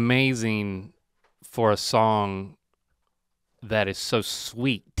 It's amazing for a song that is so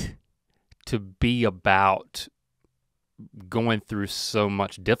sweet to be about going through so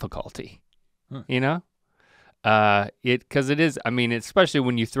much difficulty, because it is, especially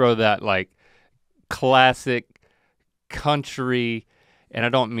when you throw that like classic country, and I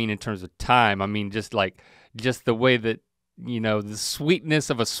don't mean in terms of time, I mean just the way that, the sweetness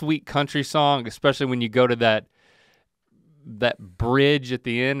of a sweet country song, especially when you go to that bridge at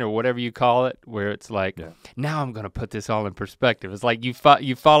the end or whatever you call it, where it's like, now I'm gonna put this all in perspective. It's like you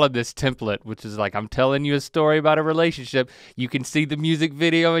followed this template, which is like, I'm telling you a story about a relationship. You can see the music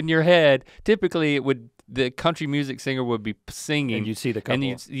video in your head. Typically, the country music singer would be singing, and you see the couple,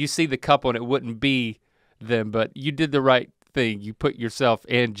 and you see the couple, and it wouldn't be them. But you did the right thing. You put yourself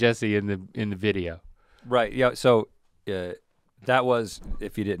and Jesse in the video. Right. Yeah. So that was,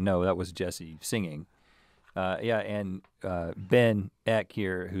 if you didn't know, that was Jesse singing. And Ben Eck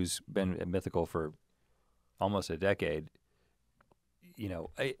here, who's been at Mythical for almost a decade,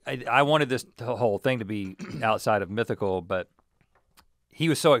 I wanted this whole thing to be outside of Mythical, but he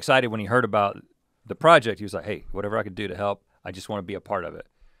was so excited when he heard about the project. He was like, hey, whatever I could do to help, I just want to be a part of it.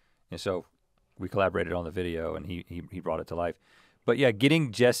 And so we collaborated on the video, and he brought it to life. But yeah,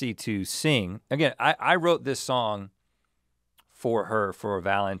 getting Jesse to sing, again, I wrote this song for her for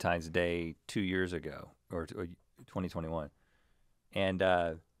Valentine's Day 2 years ago. Or 2021, and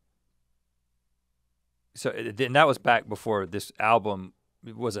that was back before this album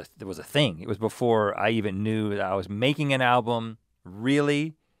was a thing. It was before I even knew that I was making an album,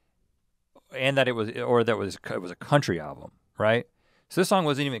 really, and that it was a country album, right? So this song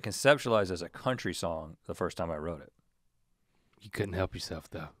wasn't even conceptualized as a country song the first time I wrote it. You couldn't help yourself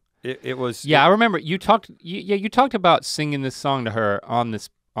though. It was. Yeah, I remember you talked. You talked about singing this song to her on the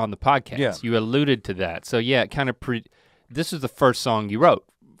podcast. Yeah. You alluded to that. So yeah, it kind of this is the first song you wrote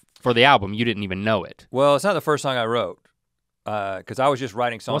for the album. You didn't even know it. Well, it's not the first song I wrote, because I was just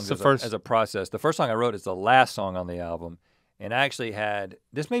writing songs What's as a process. The first song I wrote is the last song on the album, and I actually had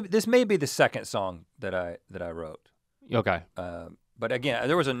this may be the second song that I wrote. Okay. But again,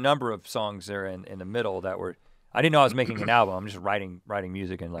 there was a number of songs there in the middle that were. I didn't know I was making an album. I'm just writing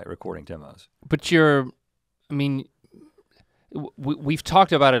music and like recording demos. But we've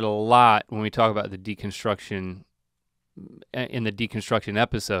talked about it a lot when we talk about the deconstruction in the deconstruction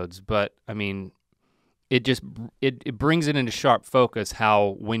episodes, but I mean, it brings it into sharp focus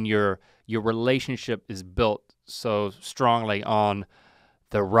how when your relationship is built so strongly on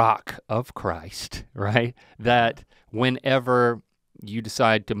the rock of Christ, right? That whenever you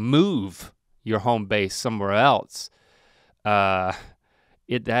decide to move your home base somewhere else, that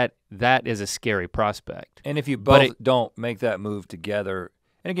is a scary prospect. And if you both don't make that move together,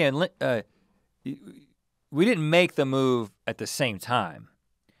 and again, we didn't make the move at the same time.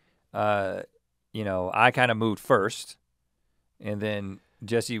 I kind of moved first, and then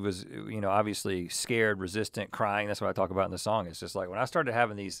Jesse was, obviously scared, resistant, crying. That's what I talk about in the song. It's just like when I started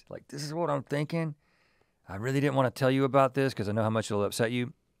having these, like, this is what I'm thinking. I really didn't want to tell you about this because I know how much it'll upset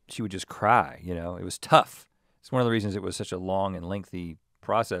you. She would just cry, It was tough. It's one of the reasons it was such a long and lengthy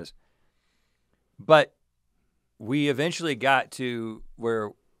process. But we eventually got to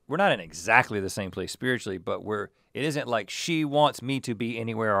where we're not in exactly the same place spiritually, but it isn't like she wants me to be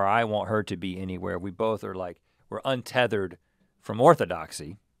anywhere or I want her to be anywhere. We both are like, we're untethered from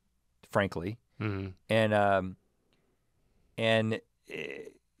orthodoxy, frankly. Mm-hmm.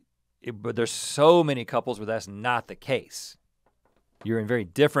 But there's so many couples where that's not the case. You're in very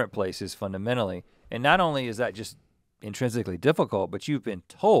different places fundamentally. And not only is that just intrinsically difficult, but you've been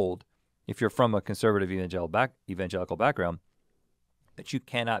told, if you're from a conservative evangelical background, that you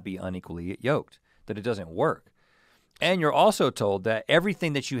cannot be unequally yoked, that it doesn't work. And you're also told that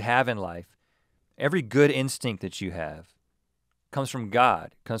everything that you have in life, every good instinct that you have, comes from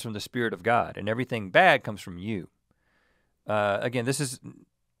God, comes from the Spirit of God, and everything bad comes from you. Again,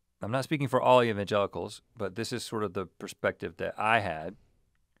 I'm not speaking for all evangelicals, but this is sort of the perspective that I had.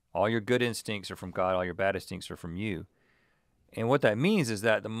 All your good instincts are from God, all your bad instincts are from you. And what that means is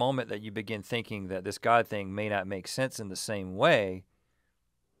that the moment that you begin thinking that this God thing may not make sense in the same way,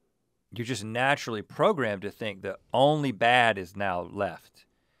 you're just naturally programmed to think that only bad is now left.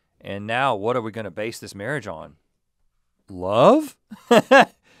 And now what are we going to base this marriage on? Love?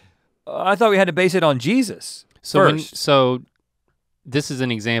 I thought we had to base it on Jesus first. So this is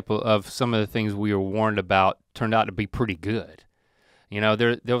an example of some of the things we were warned about turned out to be pretty good.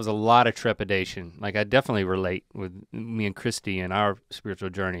 There was a lot of trepidation. Like I definitely relate with me and Christy and our spiritual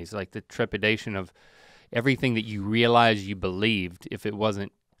journeys, like the trepidation of everything that you realize you believed, if it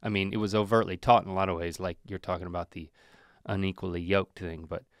wasn't, it was overtly taught in a lot of ways, like you're talking about the unequally yoked thing,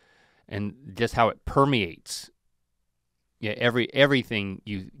 and just how it permeates. Yeah, everything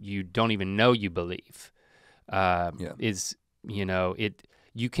you don't even know you believe is,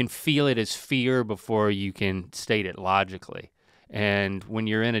 you can feel it as fear before you can state it logically. And when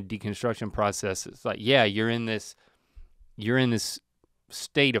you're in a deconstruction process, it's like, yeah, you're in this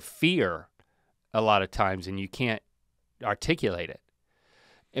state of fear a lot of times, and you can't articulate it.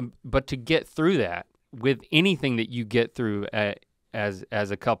 But to get through that with anything that you get through as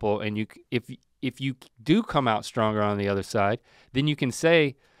a couple, and if you do come out stronger on the other side, then you can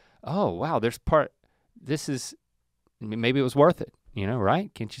say, oh wow, maybe it was worth it,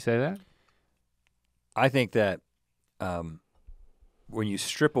 right? Can't you say that? I think that when you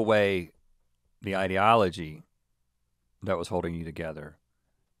strip away the ideology that was holding you together,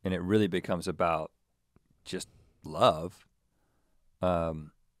 and it really becomes about just love,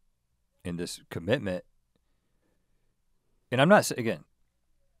 and this commitment. And I'm not, again,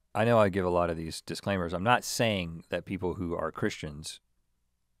 I know I give a lot of these disclaimers. I'm not saying that people who are Christians,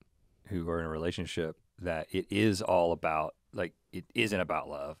 who are in a relationship, that it is all about, like, it isn't about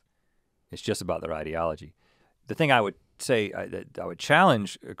love. It's just about their ideology. The thing I would say that I would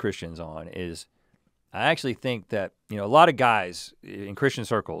challenge Christians on is, I actually think that, a lot of guys in Christian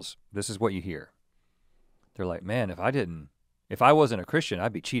circles, this is what you hear. They're like, man, if I wasn't a Christian,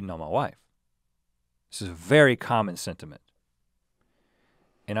 I'd be cheating on my wife. This is a very common sentiment.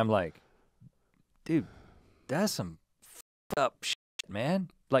 And I'm like, dude, that's some up shit, man.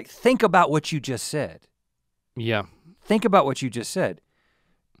 Like, think about what you just said. Yeah. Think about what you just said.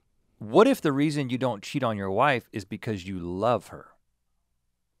 What if the reason you don't cheat on your wife is because you love her?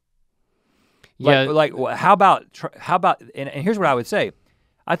 Yeah. Like how about, and here's what I would say.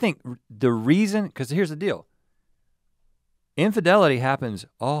 I think the reason, because here's the deal. Infidelity happens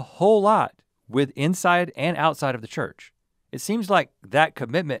a whole lot with inside and outside of the church. It seems like that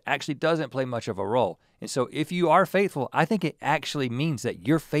commitment actually doesn't play much of a role. And so if you are faithful, I think it actually means that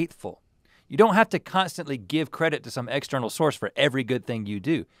you're faithful. You don't have to constantly give credit to some external source for every good thing you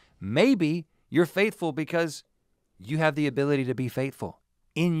do. Maybe you're faithful because you have the ability to be faithful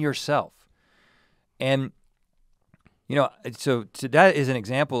in yourself. And, so that is an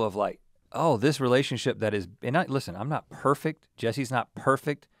example of like, oh, this relationship that is, listen, I'm not perfect. Jesse's not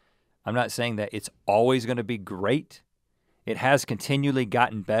perfect. I'm not saying that it's always gonna be great. It has continually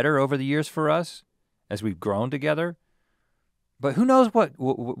gotten better over the years for us as we've grown together. But who knows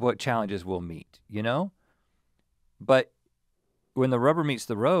what challenges we'll meet, But when the rubber meets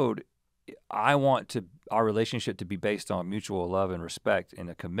the road, I want our relationship to be based on mutual love and respect and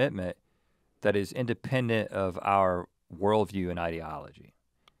a commitment that is independent of our worldview and ideology.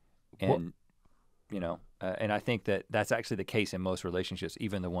 And, and I think that that's actually the case in most relationships,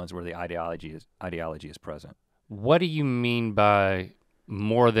 even the ones where the ideology is present. What do you mean by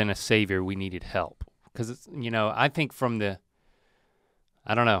more than a savior, we needed help? Because I think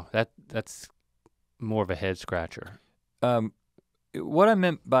I don't know, that's more of a head scratcher. What I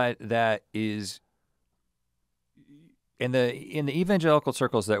meant by that is in the evangelical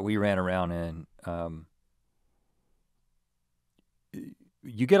circles that we ran around in,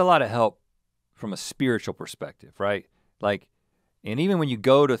 you get a lot of help from a spiritual perspective, right? Like, and even when you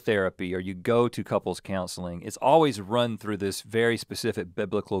go to therapy or you go to couples counseling, it's always run through this very specific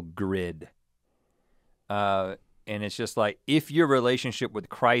biblical grid. And it's just like, if your relationship with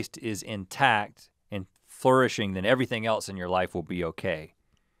Christ is intact and flourishing, then everything else in your life will be okay.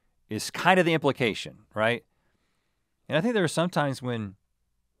 Is kind of the implication, right? And I think there are some times when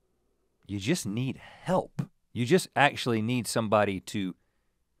you just need help. You just actually need somebody to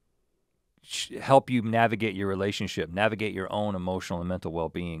help you navigate your relationship, navigate your own emotional and mental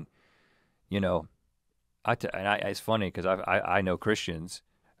well-being. It's funny because I know Christians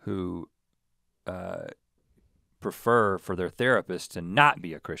who prefer for their therapist to not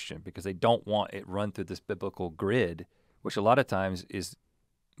be a Christian because they don't want it run through this biblical grid, which a lot of times is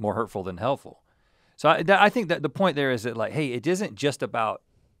more hurtful than helpful. So I think that the point there is that, like, hey, it isn't just about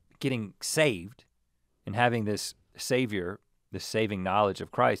getting saved and having this savior, this saving knowledge of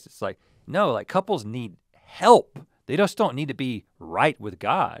Christ. It's like, no, like couples need help. They just don't need to be right with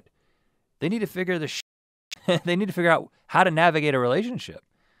God. They need to figure they need to figure out how to navigate a relationship.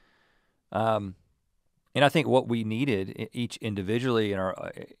 And I think what we needed each individually in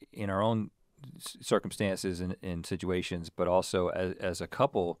our own circumstances and situations, but also as a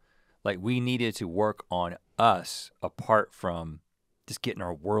couple, like we needed to work on us apart from just getting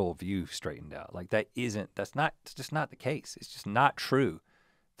our worldview straightened out. Like it's just not the case. It's just not true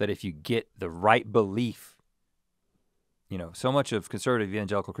that if you get the right belief, so much of conservative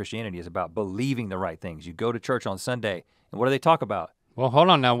evangelical Christianity is about believing the right things. You go to church on Sunday, and what do they talk about? Well, hold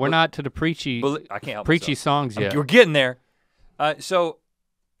on now. We're not to the preachy songs yet. We're getting there. And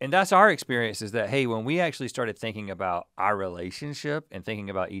that's our experience is that, hey, when we actually started thinking about our relationship and thinking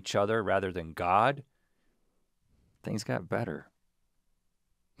about each other rather than God, things got better.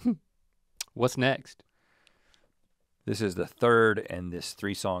 What's next? This is the third in this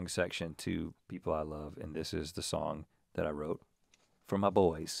 3-song section to People I Love, and this is the song that I wrote for my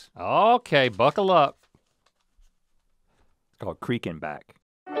boys. Okay, buckle up. It's called Creaking Back.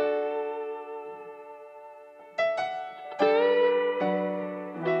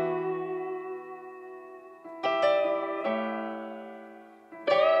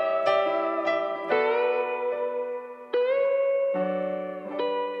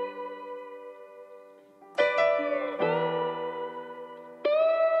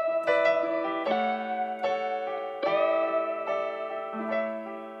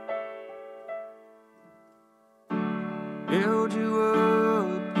 Build you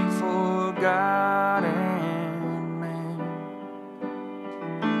up before God and man.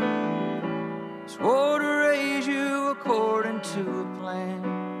 Swore to raise you according to a plan.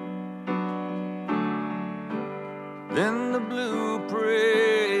 Then the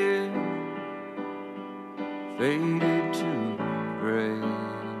blueprint faded to gray.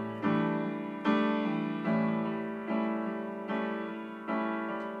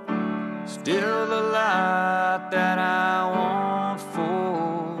 Still the light that I want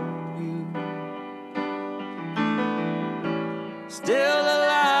for you. Still the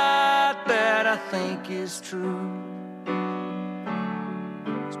light that I think is true.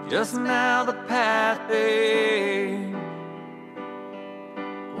 It's just now the path ain't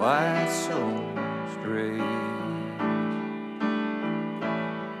quite so grace.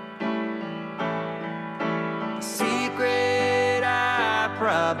 The secret I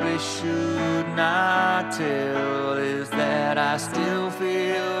probably should not tell is that I still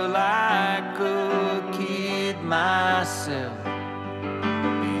feel like a kid myself,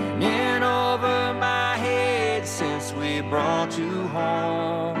 been in over my head since we brought you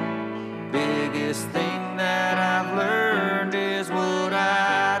home. Biggest thing that I've learned is what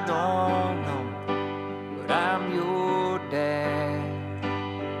I don't know, but I'm your dad.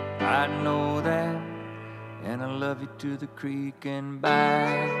 I know that, and I love you to the creek and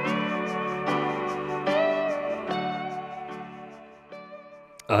back.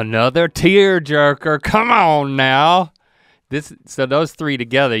 Another tearjerker. Come on now. So those three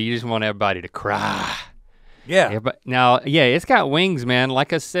together, you just want everybody to cry. Yeah. Now, yeah, it's got wings, man.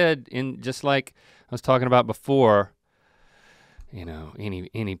 Like I said, just like I was talking about before, you know,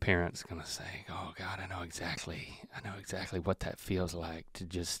 any parent's gonna say, "Oh God, I know exactly what that feels like to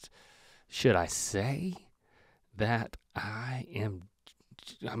just." Should I say that I'm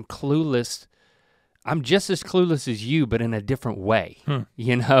clueless? I'm just as clueless as you, but in a different way.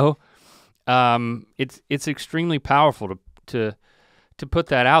 You know, it's extremely powerful to put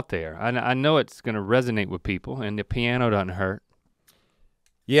that out there. I know it's gonna resonate with people, and the piano doesn't hurt.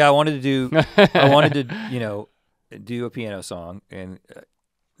 Yeah, I wanted to you know, do a piano song, and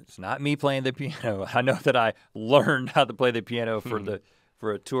it's not me playing the piano. I know that I learned how to play the piano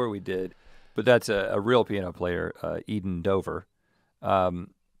for a tour we did, but that's a real piano player, Eden Dover,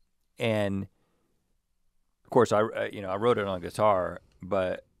 and of course I wrote it on guitar,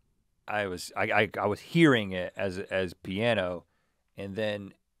 but I was hearing it as piano,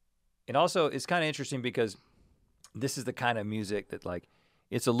 and also it's kind of interesting because this is the kind of music that, like,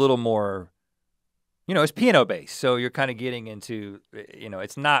 it's a little more, you know, it's piano based, so you're kind of getting into, you know,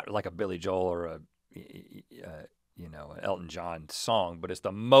 it's not like a Billy Joel or a you know, an Elton John song, but it's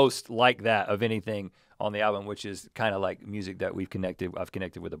the most like that of anything on the album, which is kind of like music that I've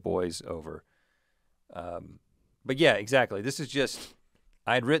connected with the boys over. But yeah, exactly. This is just,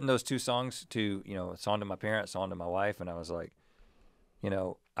 I had written those two songs to, you know, a song to my parents, a song to my wife, and I was like, you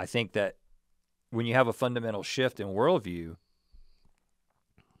know, I think that when you have a fundamental shift in worldview,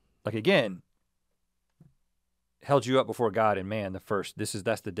 like, again, held you up before God and man, that's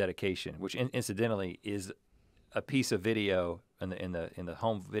the dedication, which incidentally is a piece of video in the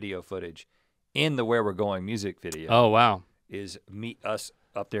home video footage in the Where We're Going music video. Oh wow. Is meet us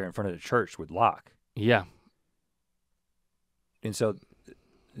up there in front of the church with Locke. Yeah. And so,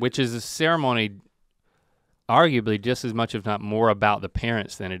 which is a ceremony arguably just as much, if not more, about the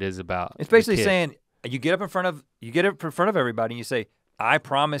parents than it is about. It's basically saying you get up in front of everybody and you say, I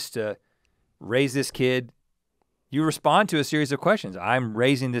promise to raise this kid. You respond to a series of questions. I'm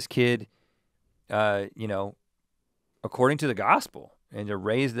raising this kid, you know, according to the gospel, and to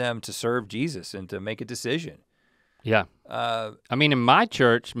raise them to serve Jesus and to make a decision. Yeah. I mean, in my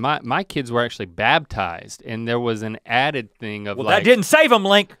church, my kids were actually baptized, and there was an added thing of, well, that didn't save them,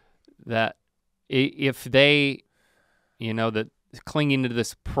 Link. That if they, you know, that clinging to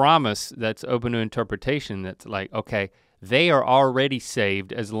this promise that's open to interpretation, that's like, okay, they are already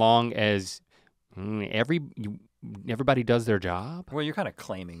saved as long as everybody does their job. Well, you're kind of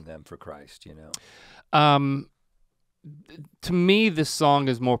claiming them for Christ, you know. To me, this song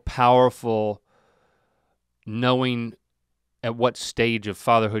is more powerful knowing at what stage of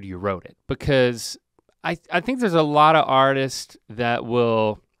fatherhood you wrote it, because I think there's a lot of artists that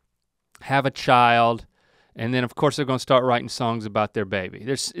will have a child, and then of course they're gonna start writing songs about their baby.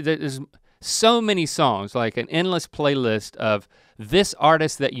 There's so many songs, like an endless playlist of this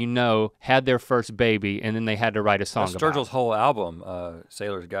artist that you know had their first baby, and then they had to write a song about it. Sturgill's whole album,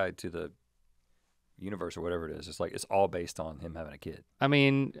 Sailor's Guide to the Universe or whatever it is, it's all based on him having a kid. I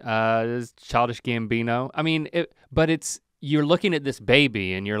mean, there's Childish Gambino. I mean, you're looking at this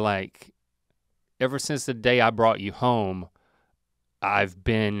baby and you're like, ever since the day I brought you home, I've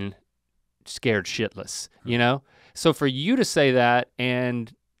been scared shitless, you know? So for you to say that,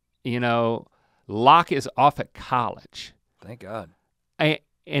 and, you know, Locke is off at college. Thank God.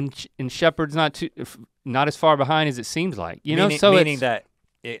 And Shepard's not as far behind as it seems like, you know? Meaning that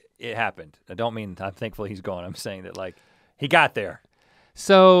it happened. I don't mean I'm thankful he's gone. I'm saying that, like, he got there.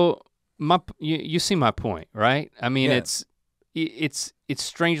 So you see my point, right? I mean, yeah. It's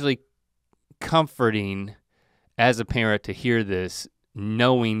strangely comforting as a parent to hear this,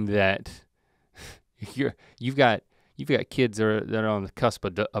 knowing that you've got kids that are on the cusp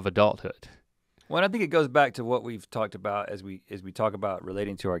of adulthood. Well, I think it goes back to what we've talked about as we talk about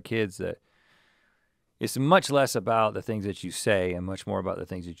relating to our kids, that it's much less about the things that you say and much more about the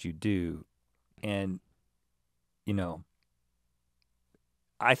things that you do. And, you know,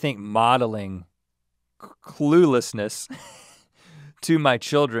 I think modeling cluelessness to my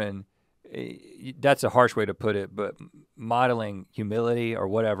children, that's a harsh way to put it, but modeling humility or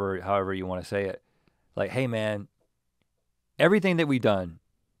whatever, however you want to say it, like, hey man, everything that we've done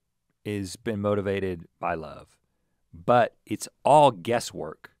is been motivated by love, but it's all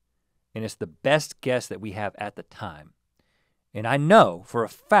guesswork, and it's the best guess that we have at the time. And I know for a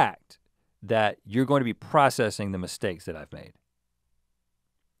fact that you're going to be processing the mistakes that I've made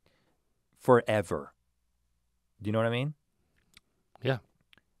forever. Do you know what I mean? Yeah.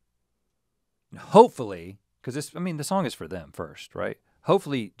 And hopefully, because the song is for them first, right?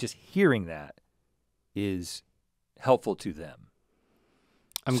 Hopefully just hearing that is helpful to them.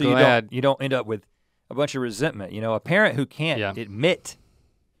 I'm so glad. You don't end up with a bunch of resentment. You know, a parent who can't admit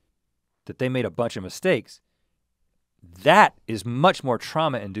that they made a bunch of mistakes, that is much more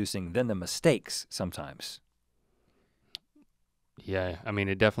trauma-inducing than the mistakes sometimes. Yeah, I mean,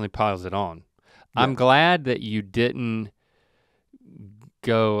 it definitely piles it on. Yeah. I'm glad that you didn't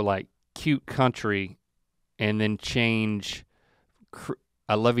go like cute country and then change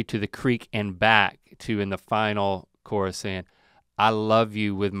I love you to the creek and back to in the final chorus saying, I love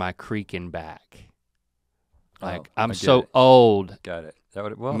you with my creek and back. Like, I'm so old. Got it.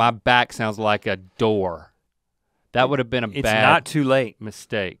 My back sounds like a door. That would have been a bad It's not too late.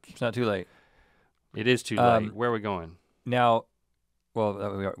 Mistake. It's not too late. It is too late. Where are we going? Now, well,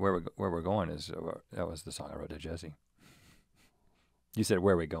 where we're going is, that was the song I wrote to Jesse. You said,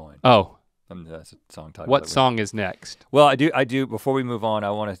 where are we going? Oh. That's a song title. What song is next? Well, I do, before we move on,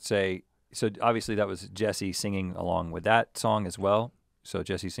 I want to say, so obviously that was Jesse singing along with that song as well. So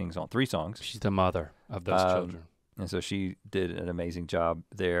Jesse sings on 3 songs. She's the mother of those children. And so she did an amazing job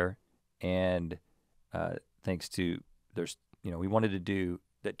there. And thanks to, we wanted to do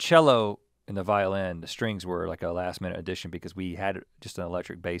the cello and the violin, the strings were like a last minute addition because we had just an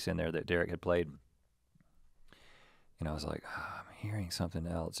electric bass in there that Derek had played. And I was like, I'm hearing something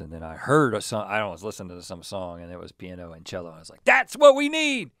else. And then I heard a song, I was listening to some song and it was piano and cello. And I was like, that's what we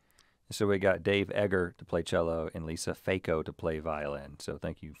need. And so we got Dave Egger to play cello and Lisa Faco to play violin. So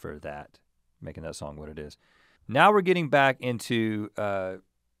thank you for that, making that song what it is. Now we're getting back into,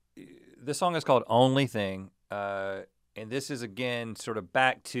 this song is called Only Thing. And this is again, sort of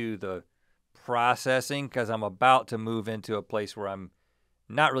back to the processing because I'm about to move into a place where I'm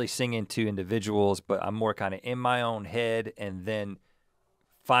not really singing to individuals, but I'm more kind of in my own head and then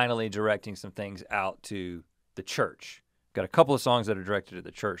finally directing some things out to the church. Got a couple of songs that are directed at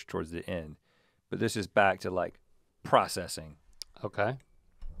the church towards the end, but this is back to like processing. Okay.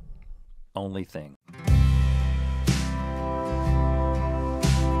 Only Thing.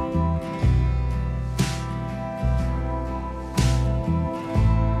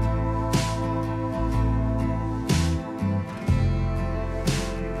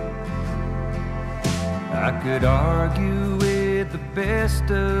 I could argue with the best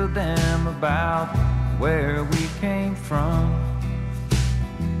of them about where we came from,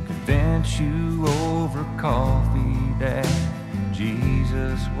 convince you over coffee that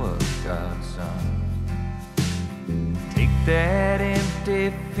Jesus was God's son. Take that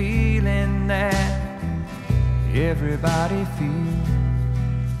empty feeling that everybody feels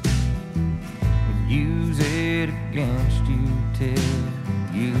and use it against you till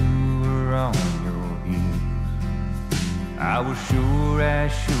you were on your heels. I was sure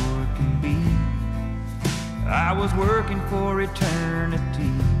as sure can be, I was working for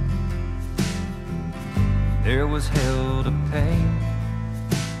eternity. There was hell to pay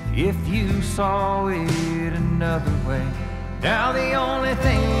if you saw it another way. Now the only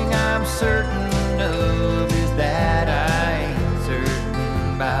thing I'm certain of is that I ain't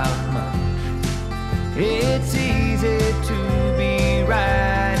certain about much. It's easy to be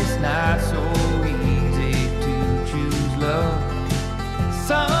right, it's not so easy to choose love.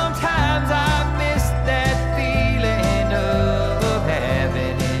 Sometimes I miss that feeling of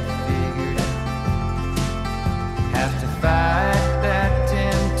having it figured out. Have to fight that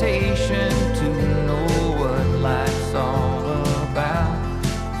temptation to know what life's all about.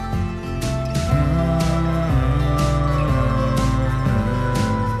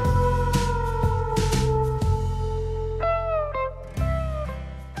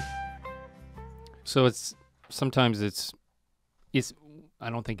 So sometimes it's I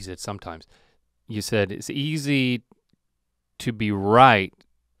don't think you said sometimes. You said it's easy to be right.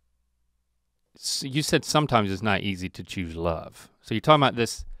 You said sometimes it's not easy to choose love. So you're talking about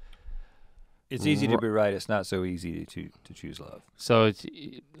this. It's easy to be right. It's not so easy to choose love. So it's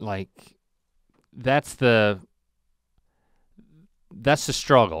like, that's the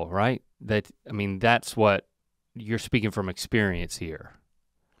struggle, right? I mean, that's what you're speaking from experience here.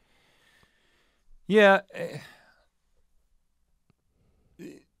 Yeah.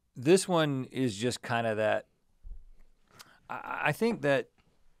 This one is just kind of that. I think that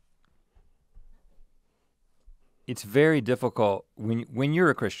it's very difficult when you're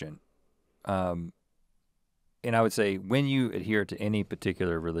a Christian, and I would say when you adhere to any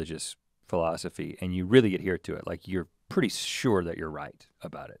particular religious philosophy and you really adhere to it, like you're pretty sure that you're right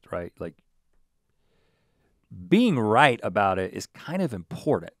about it, right? Like being right about it is kind of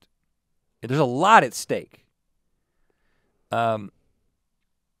important. There's a lot at stake.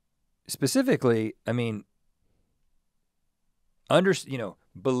 Specifically, I mean,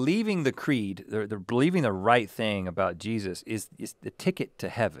 believing the creed, they're believing the right thing about Jesus is the ticket to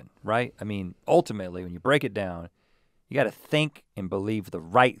heaven, right? I mean, ultimately, when you break it down, you got to think and believe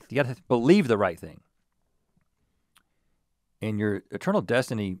you got to believe the right thing. And your eternal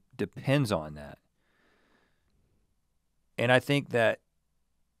destiny depends on that. And I think that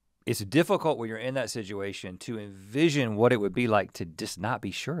it's difficult when you're in that situation to envision what it would be like to just not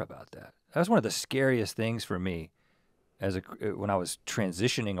be sure about that. That was one of the scariest things for me when I was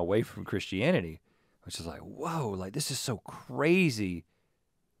transitioning away from Christianity, which is like, whoa, like this is so crazy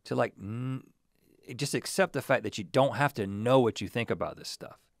to like just accept the fact that you don't have to know what you think about this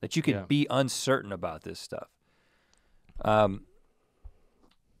stuff, that you can be uncertain about this stuff. And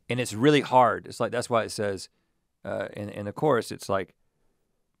it's really hard. It's like, that's why it says in the chorus, it's like,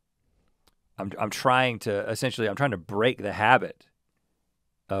 I'm trying to break the habit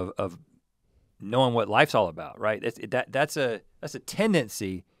of knowing what life's all about, right? That's a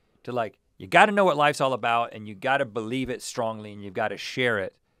tendency to like, you got to know what life's all about, and you got to believe it strongly, and you've got to share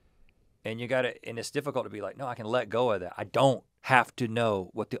it, and it's difficult to be like, no, I can let go of that. I don't have to know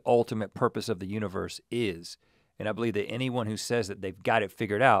what the ultimate purpose of the universe is, and I believe that anyone who says that they've got it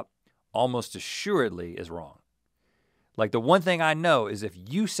figured out almost assuredly is wrong. Like the one thing I know is if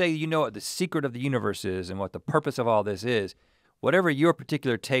you say you know what the secret of the universe is and what the purpose of all this is, whatever your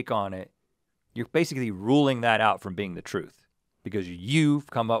particular take on it, you're basically ruling that out from being the truth because you've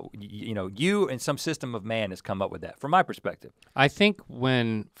come up, you and some system of man has come up with that, from my perspective. I think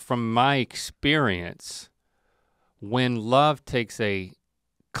from my experience, when love takes a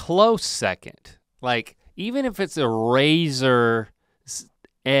close second, like even if it's a razor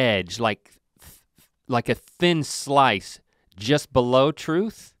edge, like a thin slice just below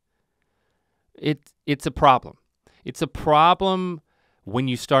truth, it's a problem. It's a problem when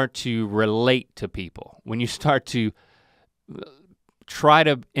you start to relate to people, when you start to try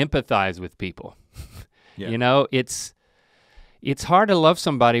to empathize with people. Yeah. You know, it's hard to love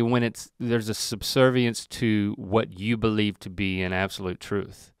somebody when there's a subservience to what you believe to be an absolute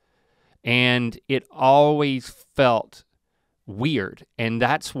truth. And it always felt weird. And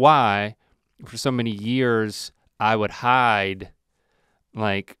that's why for so many years I would hide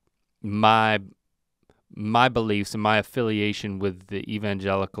like my beliefs and my affiliation with the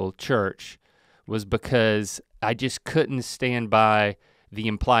evangelical church, was because I just couldn't stand by the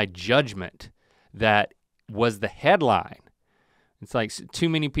implied judgment that was the headline. It's like too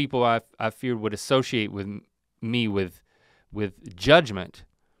many people I feared would associate with me with judgment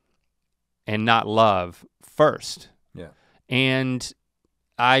and not love first. Yeah. And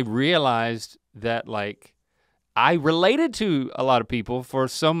I realized that like I related to a lot of people for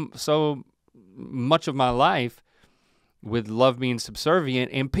so much of my life with love being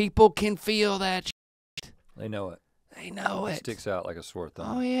subservient, and people can feel that shit. They know it. They know it. It sticks out like a sore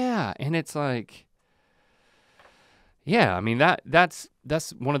thumb. Oh yeah, and it's like, yeah, I mean that's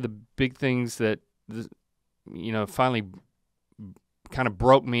one of the big things that finally kind of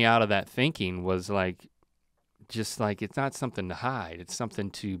broke me out of that thinking, was like, just like it's not something to hide, it's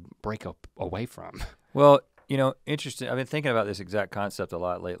something to break away from. Well, interesting. I've been thinking about this exact concept a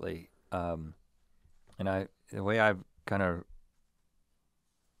lot lately, and the way I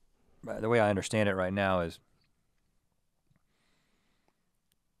understand it right now is,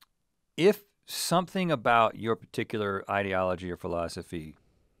 if something about your particular ideology or philosophy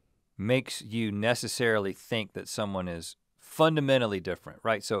makes you necessarily think that someone is fundamentally different,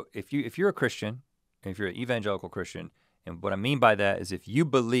 right? So if you're a Christian, if you're an evangelical Christian, and what I mean by that is if you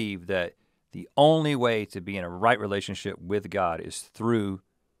believe that the only way to be in a right relationship with God is through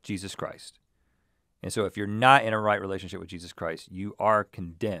Jesus Christ, and so if you're not in a right relationship with Jesus Christ, you are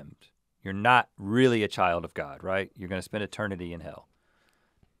condemned. You're not really a child of God, right? You're going to spend eternity in hell.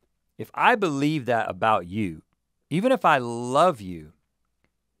 If I believe that about you, even if I love you,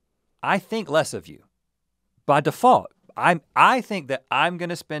 I think less of you. By default, I think that I'm going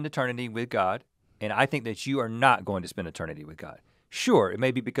to spend eternity with God, and I think that you are not going to spend eternity with God. Sure, it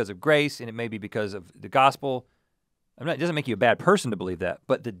may be because of grace and it may be because of the gospel. It doesn't make you a bad person to believe that,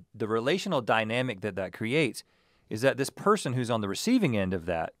 but the relational dynamic that creates is that this person who's on the receiving end of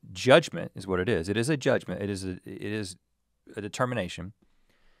that judgment is what it is. It is a judgment. It is a determination.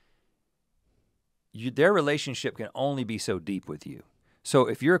 Their relationship can only be so deep with you. So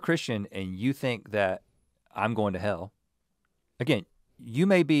if you're a Christian and you think that I'm going to hell, again, you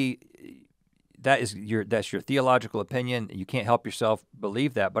may be, that's your theological opinion. You can't help yourself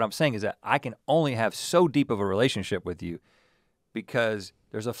believe that. But I'm saying is that I can only have so deep of a relationship with you because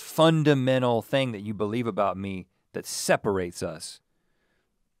there's a fundamental thing that you believe about me that separates us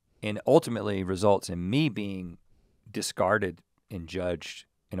and ultimately results in me being discarded and judged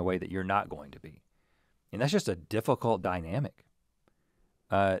in a way that you're not going to be. And that's just a difficult dynamic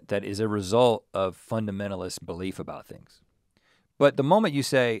that is a result of fundamentalist belief about things. But the moment you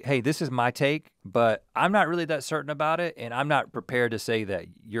say, hey, this is my take, but I'm not really that certain about it, and I'm not prepared to say that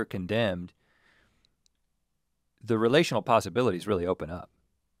you're condemned, the relational possibilities really open up.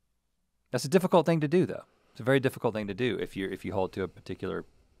 That's a difficult thing to do, though. It's a very difficult thing to do if you hold to a particular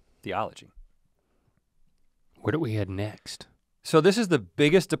theology. Where do we head next? So this is the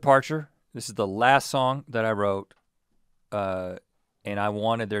biggest departure. This is the last song that I wrote, and I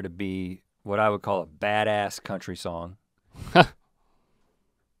wanted there to be what I would call a badass country song.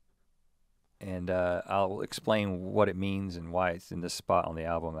 And I'll explain what it means and why it's in this spot on the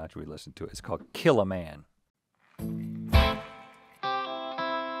album after we listen to it. It's called Kill a Man.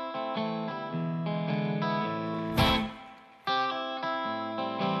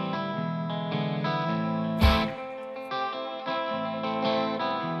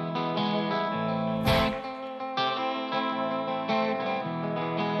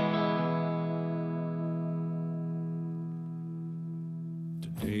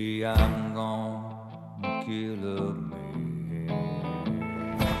 Today I'm gonna kill a man.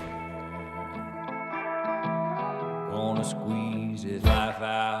 Gonna squeeze his life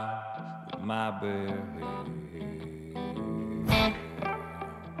out with my bare hand.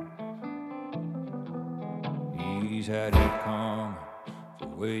 He's had it coming for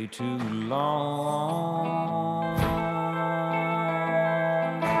way too long.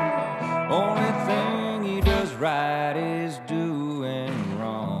 Only thing he does right is doing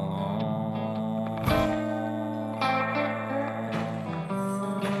wrong.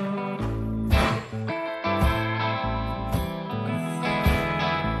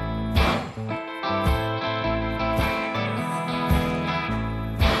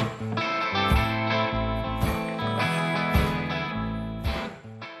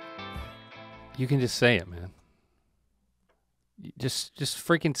 You can just say it, man. Just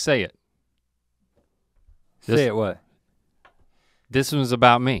freaking say it. Say it what? This one's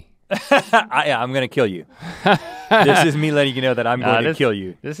about me. I'm gonna kill you. This is me letting you know that I'm going to kill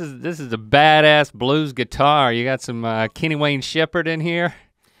you. This is a badass blues guitar. You got some Kenny Wayne Shepherd in here.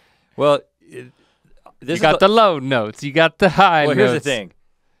 Well, You got the low notes. You got the high notes. Well, here's the thing.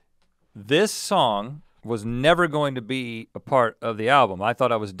 This song was never going to be a part of the album. I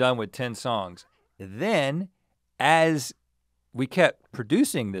thought I was done with 10 songs. Then, as we kept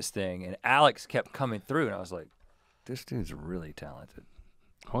producing this thing and Alex kept coming through and I was like, this dude's really talented.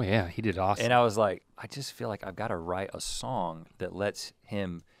 Oh yeah, he did awesome. And I was like, I just feel like I've got to write a song that lets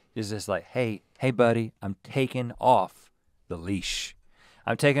him, is just like, hey buddy, I'm taking off the leash.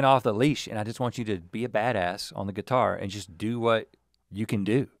 I'm taking off the leash and I just want you to be a badass on the guitar and just do what you can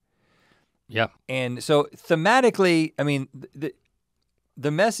do. Yeah. And so thematically, I mean,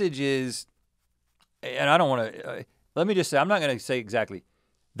 the message is, and I don't want to, let me just say, I'm not going to say exactly.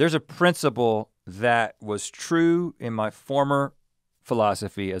 There's a principle that was true in my former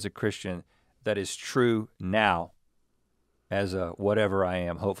philosophy as a Christian that is true now as a whatever I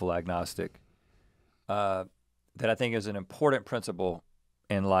am, hopeful agnostic, that I think is an important principle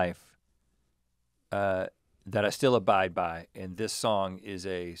in life that I still abide by. And this song is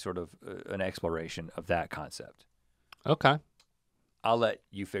a sort of an exploration of that concept. Okay. I'll let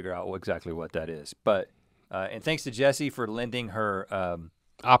you figure out exactly what that is. But, and thanks to Jessie for lending her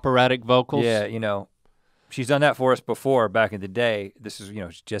operatic vocals. Yeah, you know, she's done that for us before back in the day. This is, you know,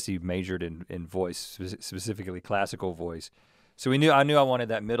 Jessie majored in voice, specifically classical voice. So I knew I wanted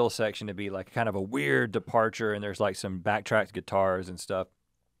that middle section to be like kind of a weird departure, and there's like some backtracked guitars and stuff,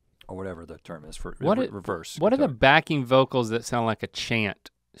 or whatever the term is for reverse. What guitar. Are the backing vocals that sound like a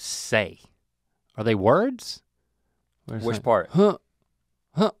chant say? Are they words? Which part? Huh.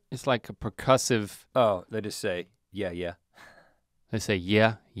 It's like a percussive. Oh, they just say, yeah. They say,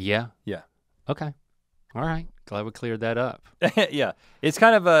 yeah. Yeah. Okay. All right. Glad we cleared that up. Yeah. It's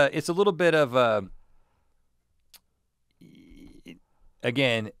kind of it's a little bit of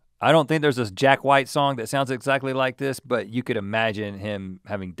again, I don't think there's this Jack White song that sounds exactly like this, but you could imagine him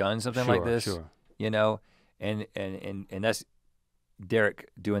having done something like this. Sure. You know, and that's Derek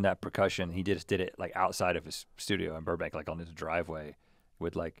doing that percussion. He just did it like outside of his studio in Burbank, like on his driveway,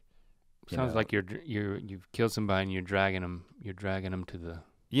 with like. Sounds like you've killed somebody and you're dragging them to the.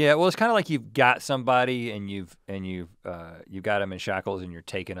 Yeah, well, it's kind of like you've got somebody and you've got them in shackles and you're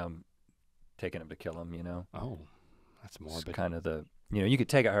taking them to kill them. You know. Oh, that's morbid. It's kind of the you could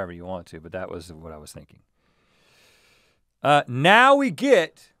take it however you want to, but that was what I was thinking. Now we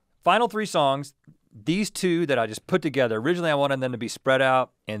get final 3 songs. These 2 that I just put together. Originally, I wanted them to be spread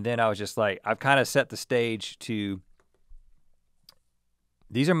out, and then I was just like, I've kind of set the stage to.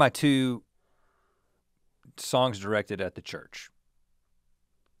 These are my 2 songs directed at the church.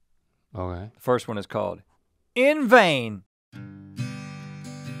 Okay. The first one is called In Vain.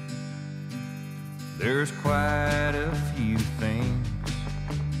 There's quite a few things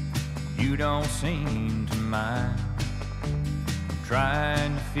you don't seem to mind. I'm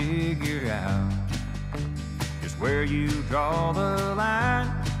trying to figure out just where you draw the line.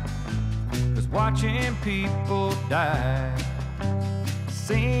 'Cause watching people die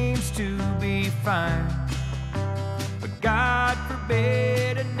seems to be fine, but God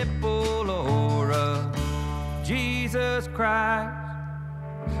forbid a nipple or a Jesus Christ.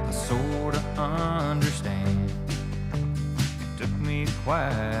 I sorta understand. It took me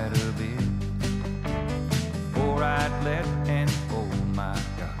quite a bit before I'd let and oh my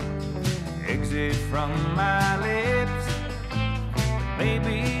God exit from my lips.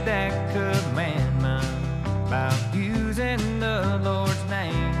 Maybe that commandment about using the Lord's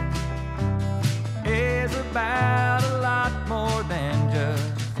name is about a lot more than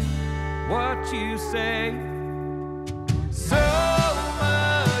just what you say. So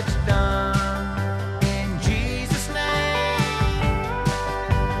much done in Jesus' name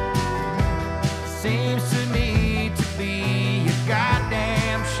seems to me to be a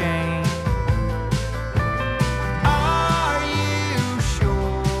goddamn shame. Are you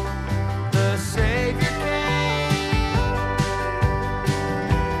sure the Savior came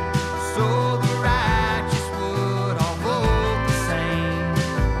so the righteous would all vote the same?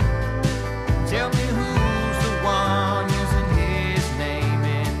 Tell me who's the one using his name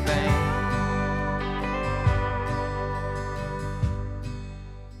in vain?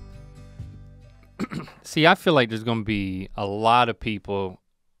 See, I feel like there's gonna be a lot of people,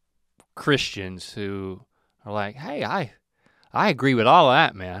 Christians, who are like, hey, I agree with all of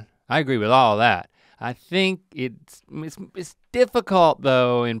that, man. I agree with all of that. I think it's difficult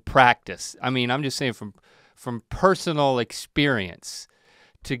though in practice. I mean, I'm just saying from personal experience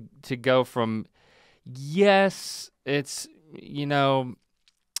to go from, yes, it's,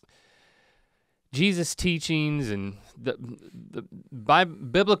 Jesus' teachings and the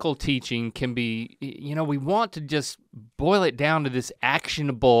biblical teaching can be, we want to just boil it down to this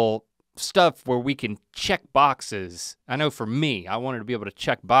actionable stuff where we can check boxes. I know for me, I wanted to be able to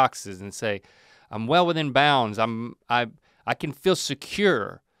check boxes and say, I'm well within bounds. I can feel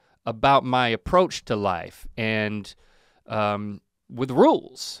secure about my approach to life and with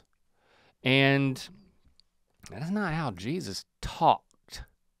rules. And that's not how Jesus talked,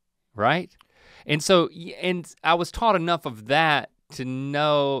 right? And so, and I was taught enough of that to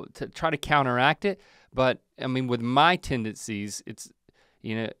know, to try to counteract it. But I mean, with my tendencies, it's,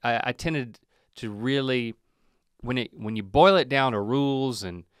 I tended to really, when you boil it down to rules,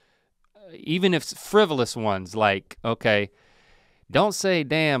 and even if it's frivolous ones, like, okay, don't say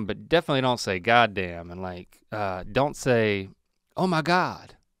damn, but definitely don't say goddamn, and like, don't say, oh my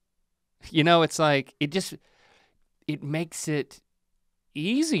God. It's like, it makes it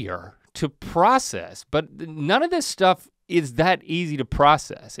easier to process, but none of this stuff is that easy to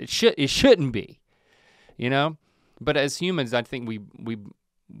process. It shouldn't be, But as humans, I think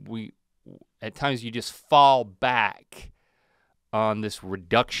we at times you just fall back on this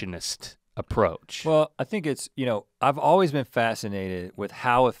reductionist approach. Well, I think it's, I've always been fascinated with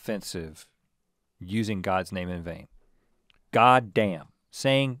how offensive using God's name in vain. God damn,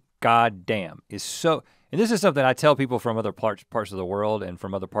 saying God damn is so. And this is something I tell people from other parts of the world and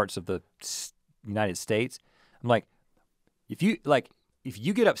from other parts of the United States. I'm like, if you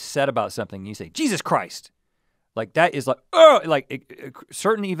get upset about something and you say, Jesus Christ, like that is like,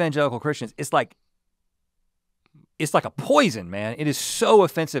 certain evangelical Christians, it's like a poison, man. It is so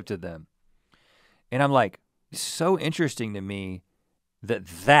offensive to them. And I'm like, it's so interesting to me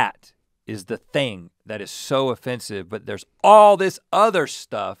that is the thing that is so offensive, but there's all this other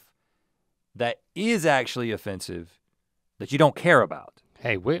stuff that is actually offensive that you don't care about.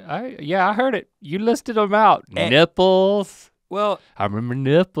 Hey, I heard it. You listed them out. Nipples, Well, I remember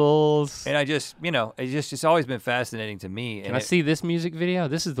nipples. and I just, it's always been fascinating to me. Can I see this music video?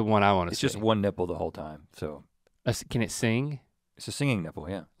 This is the one I want to see. It's just one nipple the whole time, so. Can it sing? It's a singing nipple,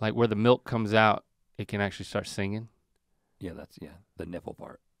 yeah. Like where the milk comes out, it can actually start singing? Yeah, the nipple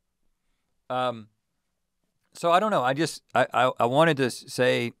part. So I don't know, I wanted to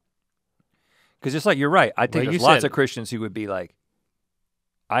say, because it's like, you're right. I think there's lots of Christians who would be like,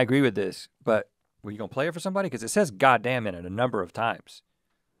 I agree with this, but were you gonna play it for somebody? Because it says goddamn in it a number of times.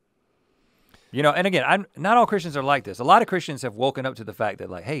 And again, not all Christians are like this. A lot of Christians have woken up to the fact that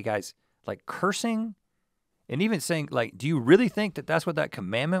like, hey guys, like cursing and even saying like, do you really think that that's what that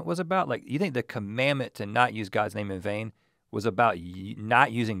commandment was about? Like, you think the commandment to not use God's name in vain was about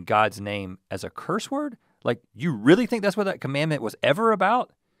not using God's name as a curse word? Like, you really think that's what that commandment was ever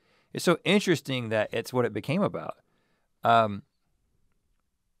about? It's so interesting that it's what it became about. But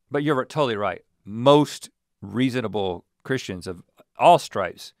you're totally right. Most reasonable Christians of all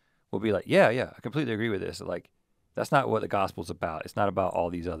stripes will be like, yeah, I completely agree with this. Like, that's not what the gospel's about. It's not about all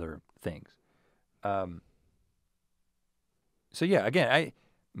these other things. So yeah, again, I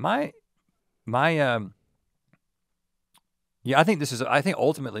think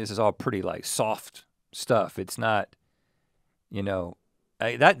ultimately this is all pretty like soft stuff. It's not, the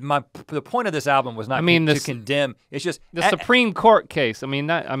point of this album was not to condemn. It's just the Supreme Court case.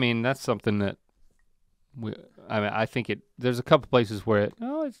 That's something that I think there's a couple places where it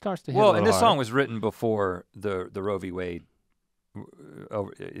starts to hit. Well, and this song was written before the Roe v. Wade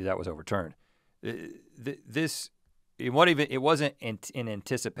that was overturned. It wasn't in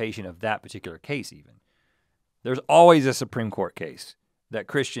anticipation of that particular case. Even there's always a Supreme Court case that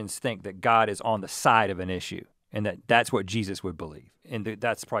Christians think that God is on the side of an issue, and that's what Jesus would believe. And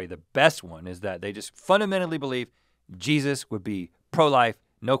that's probably the best one, is that they just fundamentally believe Jesus would be pro-life,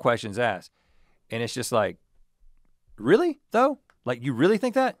 no questions asked. And it's just like, really though? Like, you really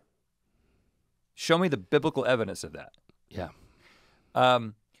think that? Show me the biblical evidence of that. Yeah.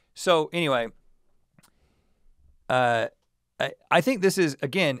 So anyway, I think this is,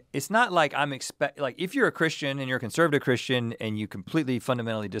 again, it's not like like if you're a Christian and you're a conservative Christian and you completely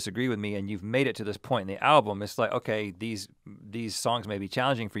fundamentally disagree with me and you've made it to this point in the album, it's like, okay, these songs may be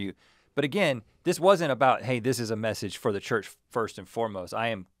challenging for you. But again, this wasn't about, hey, this is a message for the church first and foremost.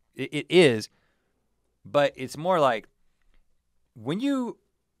 It is, but it's more like when you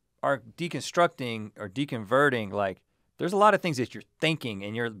are deconstructing or deconverting, like, there's a lot of things that you're thinking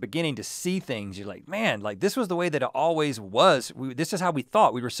and you're beginning to see things. You're like, man, like this was the way that it always was. This is how we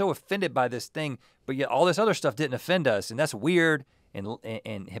thought. We were so offended by this thing, but yet all this other stuff didn't offend us. And that's weird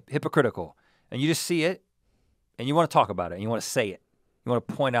and hypocritical. And you just see it and you want to talk about it and you want to say it. You want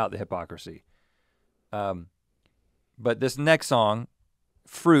to point out the hypocrisy. But this next song,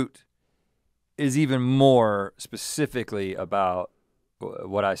 Fruit, is even more specifically about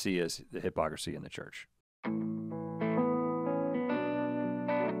what I see as the hypocrisy in the church.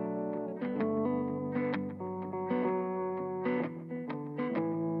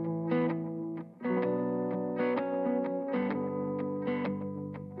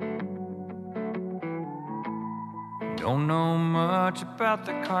 Don't know much about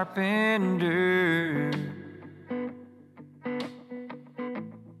the carpenter.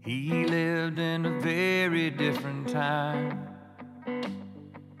 He lived in a very different time.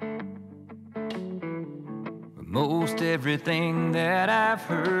 But most everything that I've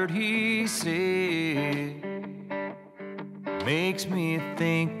heard he said makes me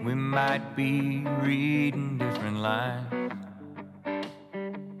think we might be reading different lines.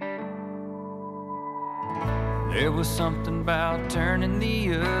 There was something about turning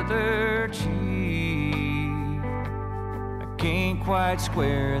the other cheek. I can't quite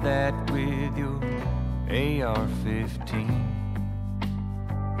square that with your AR-15.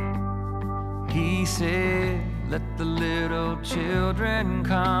 He said, let the little children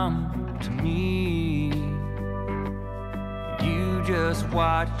come to me. You just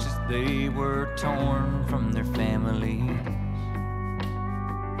watched as they were torn from their families.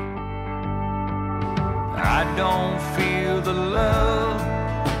 I don't feel the love,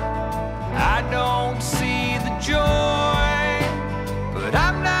 I don't see the joy, but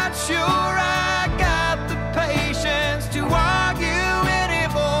I'm not sure I got the patience to argue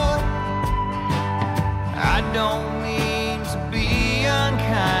anymore. I don't mean to be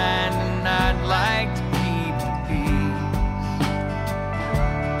unkind and I'd like to keep the peace.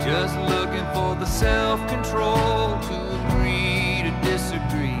 Just looking for the self-control to agree to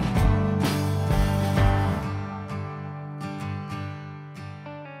disagree.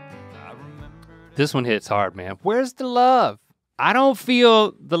 This one hits hard, man. Where's the love? I don't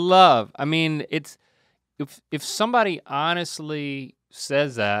feel the love. I mean, if somebody honestly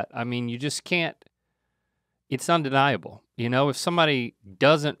says that, I mean, you just can't. It's undeniable. You know, if somebody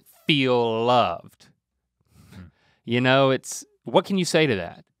doesn't feel loved, you know, it's what can you say to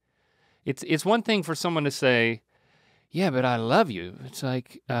that? It's one thing for someone to say, yeah, but I love you. It's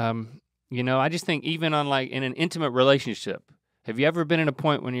like, you know, I just think even on like in an intimate relationship, have you ever been in a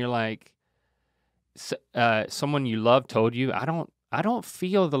point when you're like, someone you love told you, I don't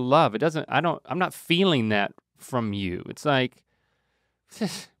feel the love. I'm not feeling that from you. It's like,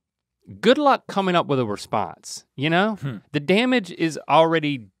 good luck coming up with a response, you know? The damage is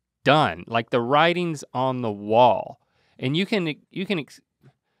already done. Like the writing's on the wall. And you can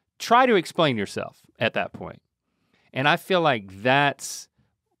try to explain yourself at that point. And I feel like this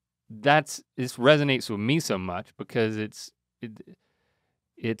resonates with me so much because it's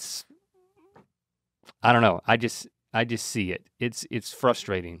I don't know. I just see it. It's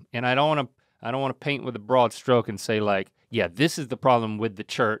frustrating. And I don't want to paint with a broad stroke and say like, yeah, this is the problem with the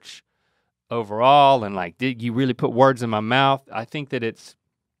church overall and like, did you really put words in my mouth? I think that it's,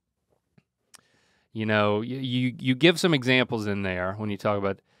 you know, you give some examples in there when you talk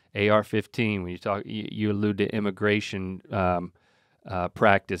about AR-15, when you allude to immigration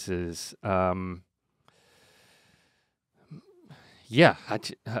practices. Yeah,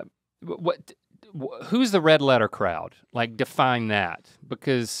 who's the red letter crowd? Like define that,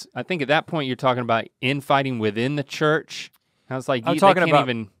 because I think at that point you're talking about infighting within the church. I was like, I'm talking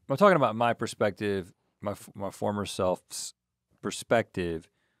about my perspective, my former self's perspective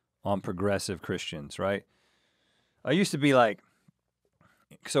on progressive Christians, right? I used to be like,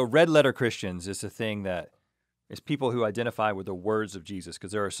 so red letter Christians is a thing that is people who identify with the words of Jesus,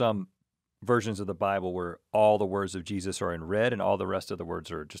 because there are some versions of the Bible where all the words of Jesus are in red and all the rest of the words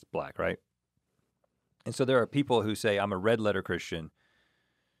are just black, right? And so there are people who say, I'm a red letter Christian,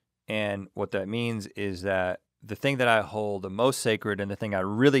 and what that means is that the thing that I hold the most sacred and the thing I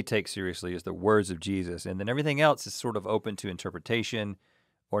really take seriously is the words of Jesus, and then everything else is sort of open to interpretation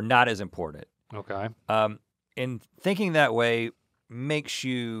or not as important. Okay. And thinking that way makes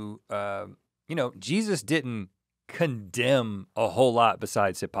you, you know, Jesus didn't condemn a whole lot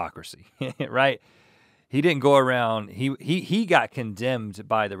besides hypocrisy, right? He didn't go around, he got condemned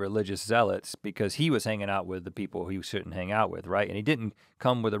by the religious zealots because he was hanging out with the people he shouldn't hang out with, right? And he didn't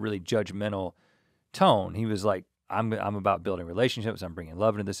come with a really judgmental tone. He was like, I'm about building relationships, I'm bringing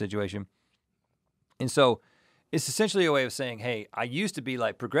love into the situation. And so it's essentially a way of saying, hey, I used to be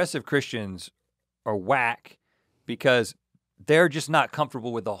like progressive Christians are whack because they're just not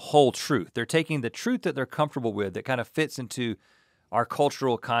comfortable with the whole truth. They're taking the truth that they're comfortable with that kind of fits into our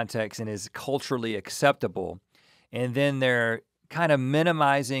cultural context and is culturally acceptable. And then they're kind of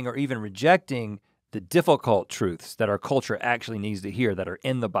minimizing or even rejecting the difficult truths that our culture actually needs to hear that are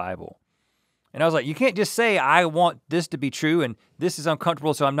in the Bible. And I was like, you can't just say, I want this to be true and this is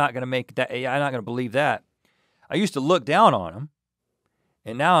uncomfortable, so I'm not gonna make that, I'm not gonna believe that. I used to look down on them,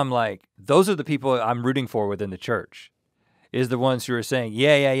 and now I'm like, those are the people I'm rooting for within the church, is the ones who are saying,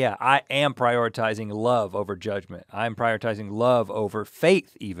 yeah, I am prioritizing love over judgment. I'm prioritizing love over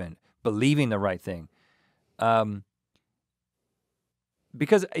faith even, believing the right thing.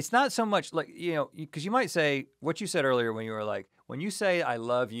 Because it's not so much like, you know, because you might say, what you said earlier when you were like, when you say I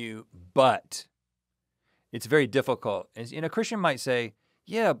love you, but it's very difficult. And a Christian might say,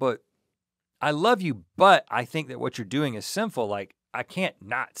 yeah, but I love you, but I think that what you're doing is sinful. Like, I can't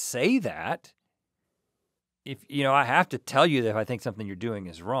not say that. If, you know, I have to tell you that if I think something you're doing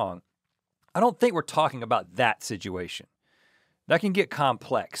is wrong. I don't think we're talking about that situation. That can get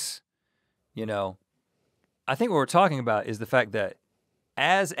complex, you know. I think what we're talking about is the fact that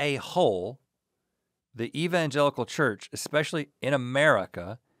as a whole, the evangelical church, especially in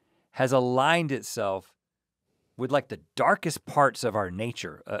America, has aligned itself with like the darkest parts of our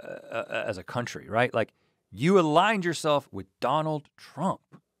nature as a country, right? Like you aligned yourself with Donald Trump.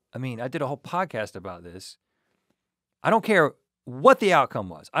 I mean, I did a whole podcast about this. I don't care what the outcome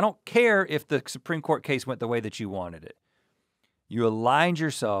was. I don't care if the Supreme Court case went the way that you wanted it. You aligned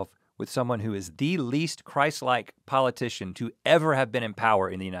yourself with someone who is the least Christ-like politician to ever have been in power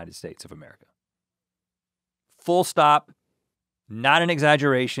in the United States of America. Full stop, not an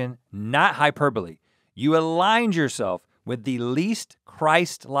exaggeration, not hyperbole. You aligned yourself with the least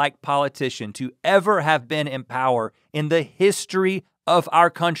Christ-like politician to ever have been in power in the history of our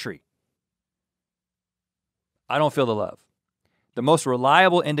country. I don't feel the love. The most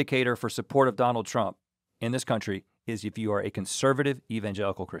reliable indicator for support of Donald Trump in this country is if you are a conservative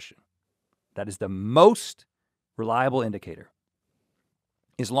evangelical Christian. That is the most reliable indicator.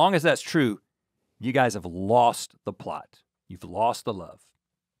 As long as that's true, you guys have lost the plot. You've lost the love.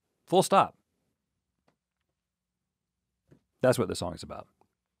 Full stop. That's what the song is about.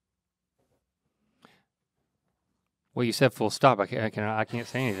 Well, you said full stop. I can't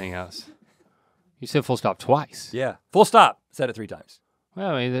say anything else. You said full stop twice. Yeah, full stop. Said it 3 times.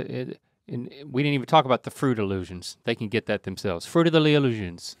 Well, I mean, we didn't even talk about the fruit illusions. They can get that themselves. Fruit of the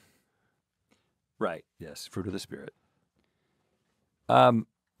illusions. Right, yes, fruit of the Spirit.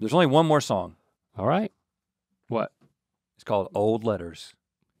 There's only one more song. All right. What? It's called Old Letters.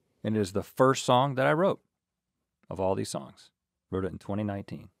 And it is the first song that I wrote of all these songs. Wrote it in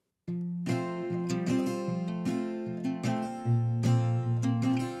 2019.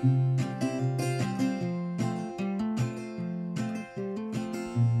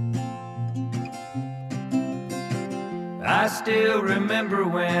 I still remember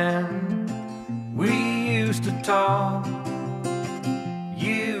when we used to talk.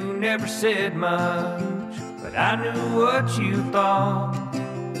 You never said much, but I knew what you thought.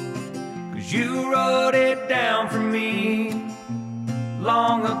 'Cause you wrote it down for me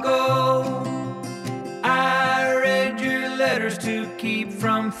long ago. I read your letters to keep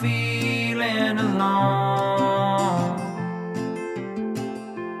from feeling alone.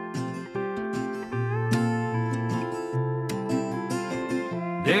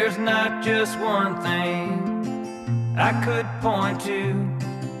 There's not just one thing I could point to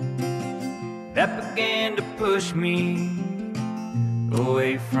that began to push me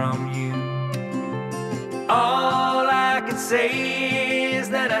away from you. All I can say is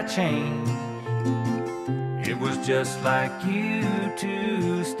that I changed. It was just like you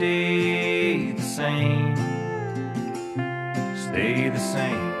to stay the same. Stay the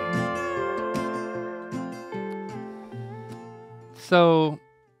same. So,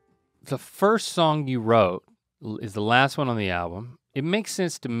 the first song you wrote is the last one on the album. It makes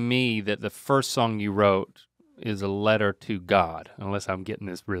sense to me that the first song you wrote is a letter to God, unless I'm getting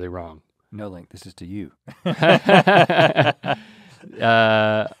this really wrong. No, Link, this is to you.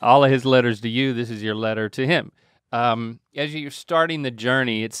 All of his letters to you, this is your letter to him. As you're starting the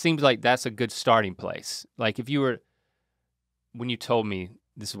journey, it seems like that's a good starting place. Like if you were, when you told me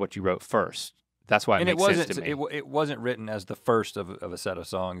this is what you wrote first, that's why it makes sense to me. It wasn't written as the first of a set of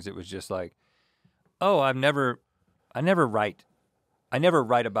songs. It was just like, oh, I never write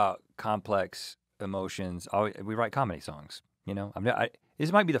about complex emotions. We write comedy songs, you know.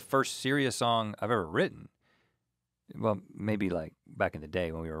 This might be the first serious song I've ever written. Well, maybe like back in the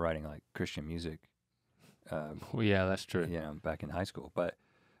day when we were writing like Christian music. Well, yeah, that's true. You know, back in high school. But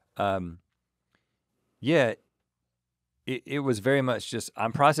yeah, it was very much just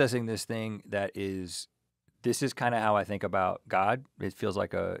I'm processing this thing this is kind of how I think about God. It feels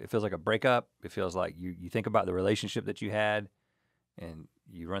like a breakup. It feels like you think about the relationship that you had, and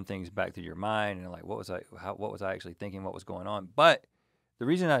you run things back through your mind, and like, what was I actually thinking? What was going on? But the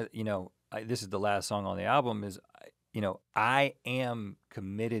reason this is the last song on the album is, I am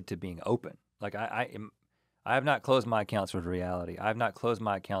committed to being open. Like I have not closed my accounts with reality. I have not closed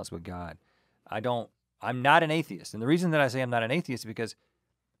my accounts with God. I'm not an atheist. And the reason that I say I'm not an atheist is because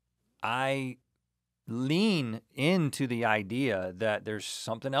I lean into the idea that there's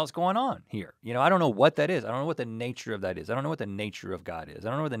something else going on here. I don't know what that is. I don't know what the nature of that is. I don't know what the nature of God is. I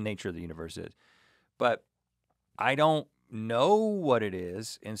don't know what the nature of the universe is. But I don't know what it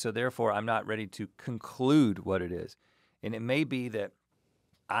is, and so therefore I'm not ready to conclude what it is. And it may be that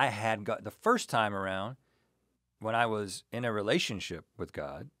I had got the first time around when I was in a relationship with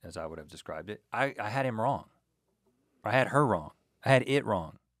God, as I would have described it, I had him wrong. Or I had her wrong. I had it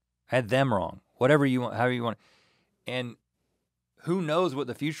wrong. I had them wrong. Whatever you want, however you want. And who knows what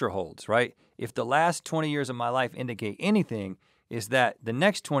the future holds, right? If the last 20 years of my life indicate anything, is that the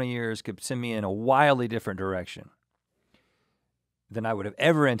next 20 years could send me in a wildly different direction than I would have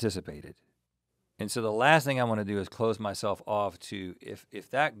ever anticipated. And so the last thing I want to do is close myself off to if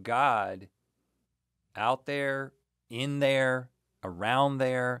that God out there, in there, around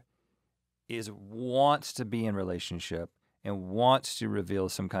there, wants to be in relationship and wants to reveal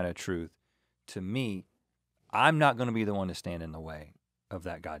some kind of truth to me, I'm not going to be the one to stand in the way of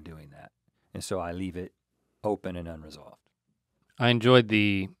that God doing that. And so I leave it open and unresolved. I enjoyed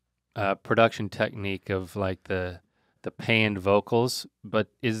the production technique of like the panned vocals, but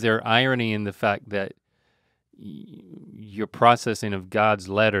is there irony in the fact that your processing of God's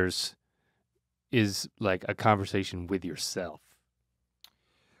letters is like a conversation with yourself?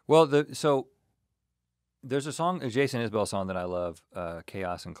 Well, so there's a song, a Jason Isbell song that I love,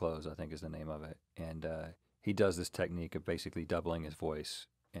 Chaos and Close, I think is the name of it. And he does this technique of basically doubling his voice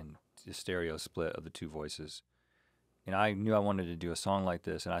and the stereo split of the two voices. And I knew I wanted to do a song like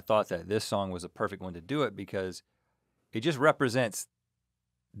this, and I thought that this song was the perfect one to do it because it just represents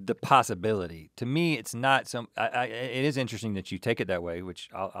the possibility. To me, it's not some. It is interesting that you take it that way, which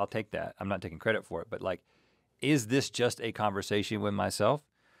I'll take that. I'm not taking credit for it, but like, is this just a conversation with myself?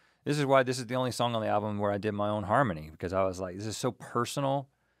 This is why this is the only song on the album where I did my own harmony, because I was like, this is so personal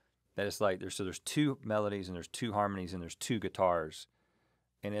that it's like there's two melodies and there's two harmonies and there's two guitars,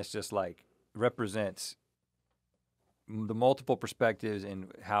 and it's just like represents the multiple perspectives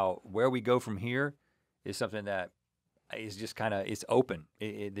and how where we go from here is something that is just kind of, it's open.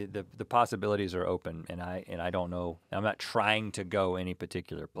 The possibilities are open, and I don't know. I'm not trying to go any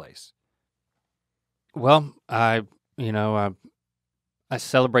particular place. Well, I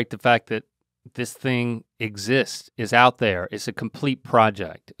celebrate the fact that this thing exists, is out there. It's a complete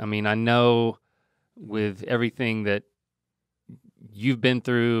project. I mean, I know with everything that you've been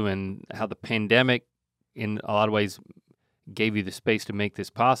through and how the pandemic in a lot of ways gave you the space to make this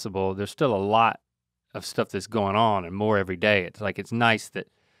possible, there's still a lot of stuff that's going on and more every day. It's like, it's nice that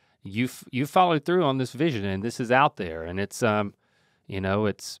you followed through on this vision and this is out there, and it's it'll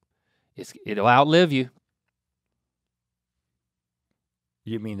outlive you.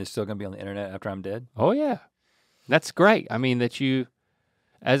 You mean it's still gonna be on the internet after I'm dead? Oh yeah, that's great. I mean, that you,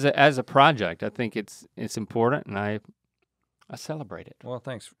 as a project, I think it's important, and I celebrate it. Well,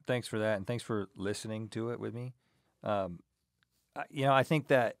 thanks for that, and thanks for listening to it with me. I think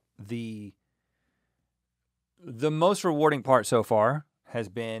that the most rewarding part so far has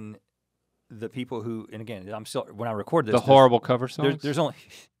been the people who, and again, I'm still, when I record this, the horrible cover songs. There's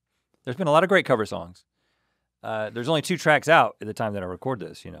been a lot of great cover songs. There's only 2 tracks out at the time that I record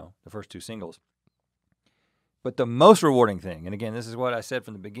this, the first 2 singles. But the most rewarding thing, and again, this is what I said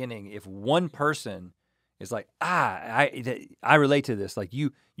from the beginning, if one person is like, I relate to this, like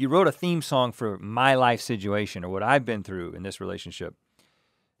you wrote a theme song for my life situation or what I've been through in this relationship,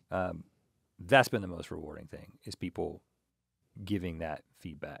 that's been the most rewarding thing, is people giving that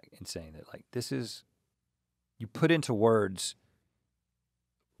feedback and saying that, like, this is, you put into words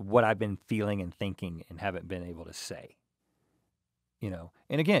what I've been feeling and thinking and haven't been able to say, And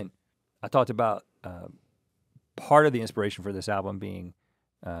again, I talked about part of the inspiration for this album being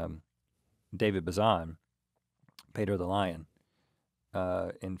David Bazan, Pedro the Lion,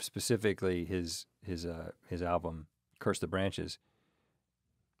 and specifically his album Curse the Branches,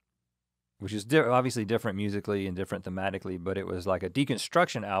 which is obviously different musically and different thematically, but it was like a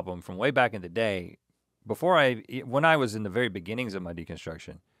deconstruction album from way back in the day, when I was in the very beginnings of my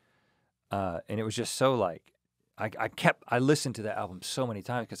deconstruction. And it was just so like, I listened to that album so many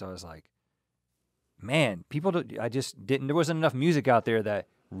times because I was like, man, there wasn't enough music out there that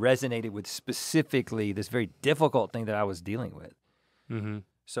resonated with specifically this very difficult thing that I was dealing with. Mm-hmm.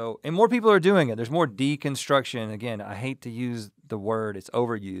 So, and more people are doing it. There's more deconstruction. Again, I hate to use the word, it's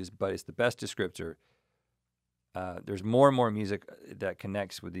overused, but it's the best descriptor. There's more and more music that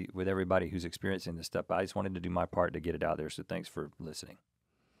connects with everybody who's experiencing this stuff. But I just wanted to do my part to get it out there. So thanks for listening.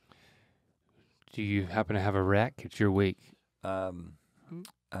 Do you happen to have a rec? It's your week. I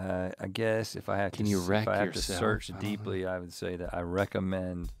guess if I have to search deeply, I would say that I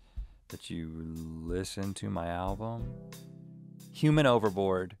recommend that you listen to my album. Human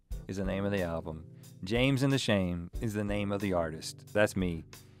Overboard is the name of the album. James and the Shame is the name of the artist. That's me.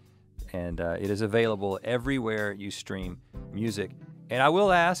 And it is available everywhere you stream music. And I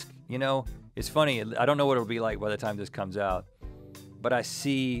will ask, it's funny, I don't know what it'll be like by the time this comes out, but I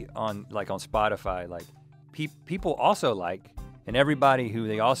see on Spotify, like people also like, and everybody who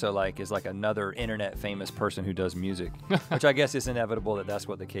they also like is like another internet famous person who does music, which I guess is inevitable that that's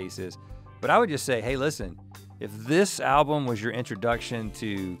what the case is. But I would just say, hey, listen, if this album was your introduction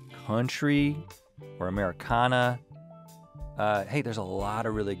to country or Americana, hey, there's a lot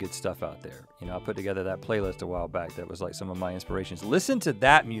of really good stuff out there. I put together that playlist a while back that was like some of my inspirations. Listen to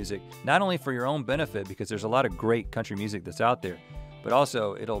that music, not only for your own benefit, because there's a lot of great country music that's out there, but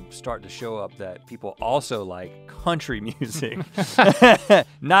also it'll start to show up that people also like country music,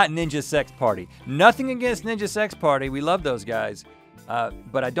 not Ninja Sex Party. Nothing against Ninja Sex Party. We love those guys.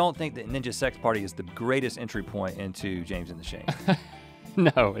 But I don't think that Ninja Sex Party is the greatest entry point into James and the Shame.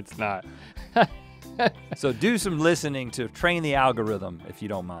 No, it's not. So do some listening to train the algorithm, if you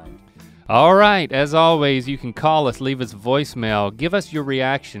don't mind. All right, as always, you can call us, leave us voicemail, give us your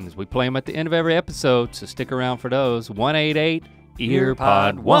reactions. We play them at the end of every episode, so stick around for those.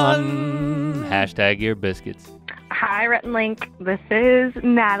 188-EARPOD1, hashtag Ear Biscuits. Hi, Rhett and Link. This is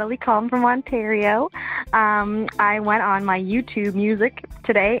Natalie calling from Ontario. I went on my YouTube Music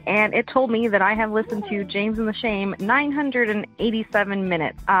today, and it told me that I have listened to James and the Shame 987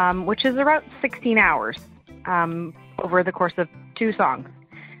 minutes, which is about 16 hours over the course of 2 songs.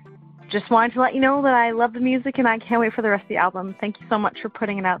 just wanted to let you know that I love the music and I can't wait for the rest of the album. Thank you so much for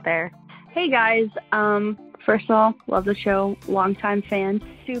putting it out there. Hey guys, first of all, love the show, longtime fan,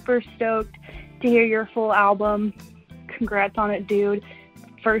 super stoked to hear your full album. Congrats on it, dude.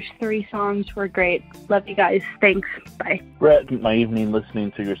 First 3 songs were great. Love you guys. Thanks. Bye. Rhett, my evening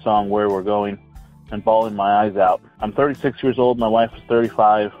listening to your song Where We're Going and bawling my eyes out. I'm 36 years old. My wife is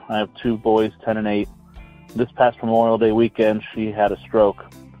 35. I have 2 boys, 10 and 8. This past Memorial Day weekend, she had a stroke.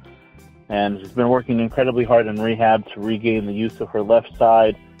 And she's been working incredibly hard in rehab to regain the use of her left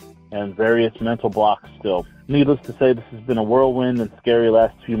side and various mental blocks still. Needless to say, this has been a whirlwind and scary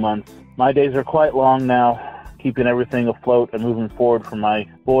last few months. My days are quite long now, keeping everything afloat and moving forward for my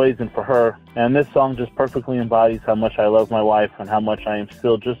boys and for her. And this song just perfectly embodies how much I love my wife and how much I am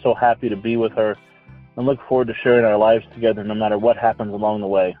still just so happy to be with her and look forward to sharing our lives together no matter what happens along the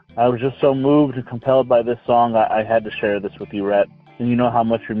way. I was just so moved and compelled by this song, I had to share this with you, Rhett. And you know how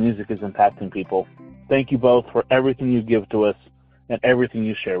much your music is impacting people. Thank you both for everything you give to us and everything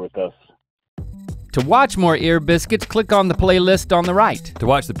you share with us. To watch more Ear Biscuits, click on the playlist on the right. To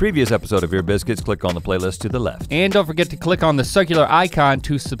watch the previous episode of Ear Biscuits, click on the playlist to the left. And don't forget to click on the circular icon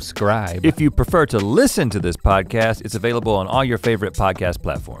to subscribe. If you prefer to listen to this podcast, it's available on all your favorite podcast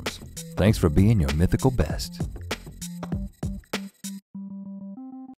platforms. Thanks for being your mythical best.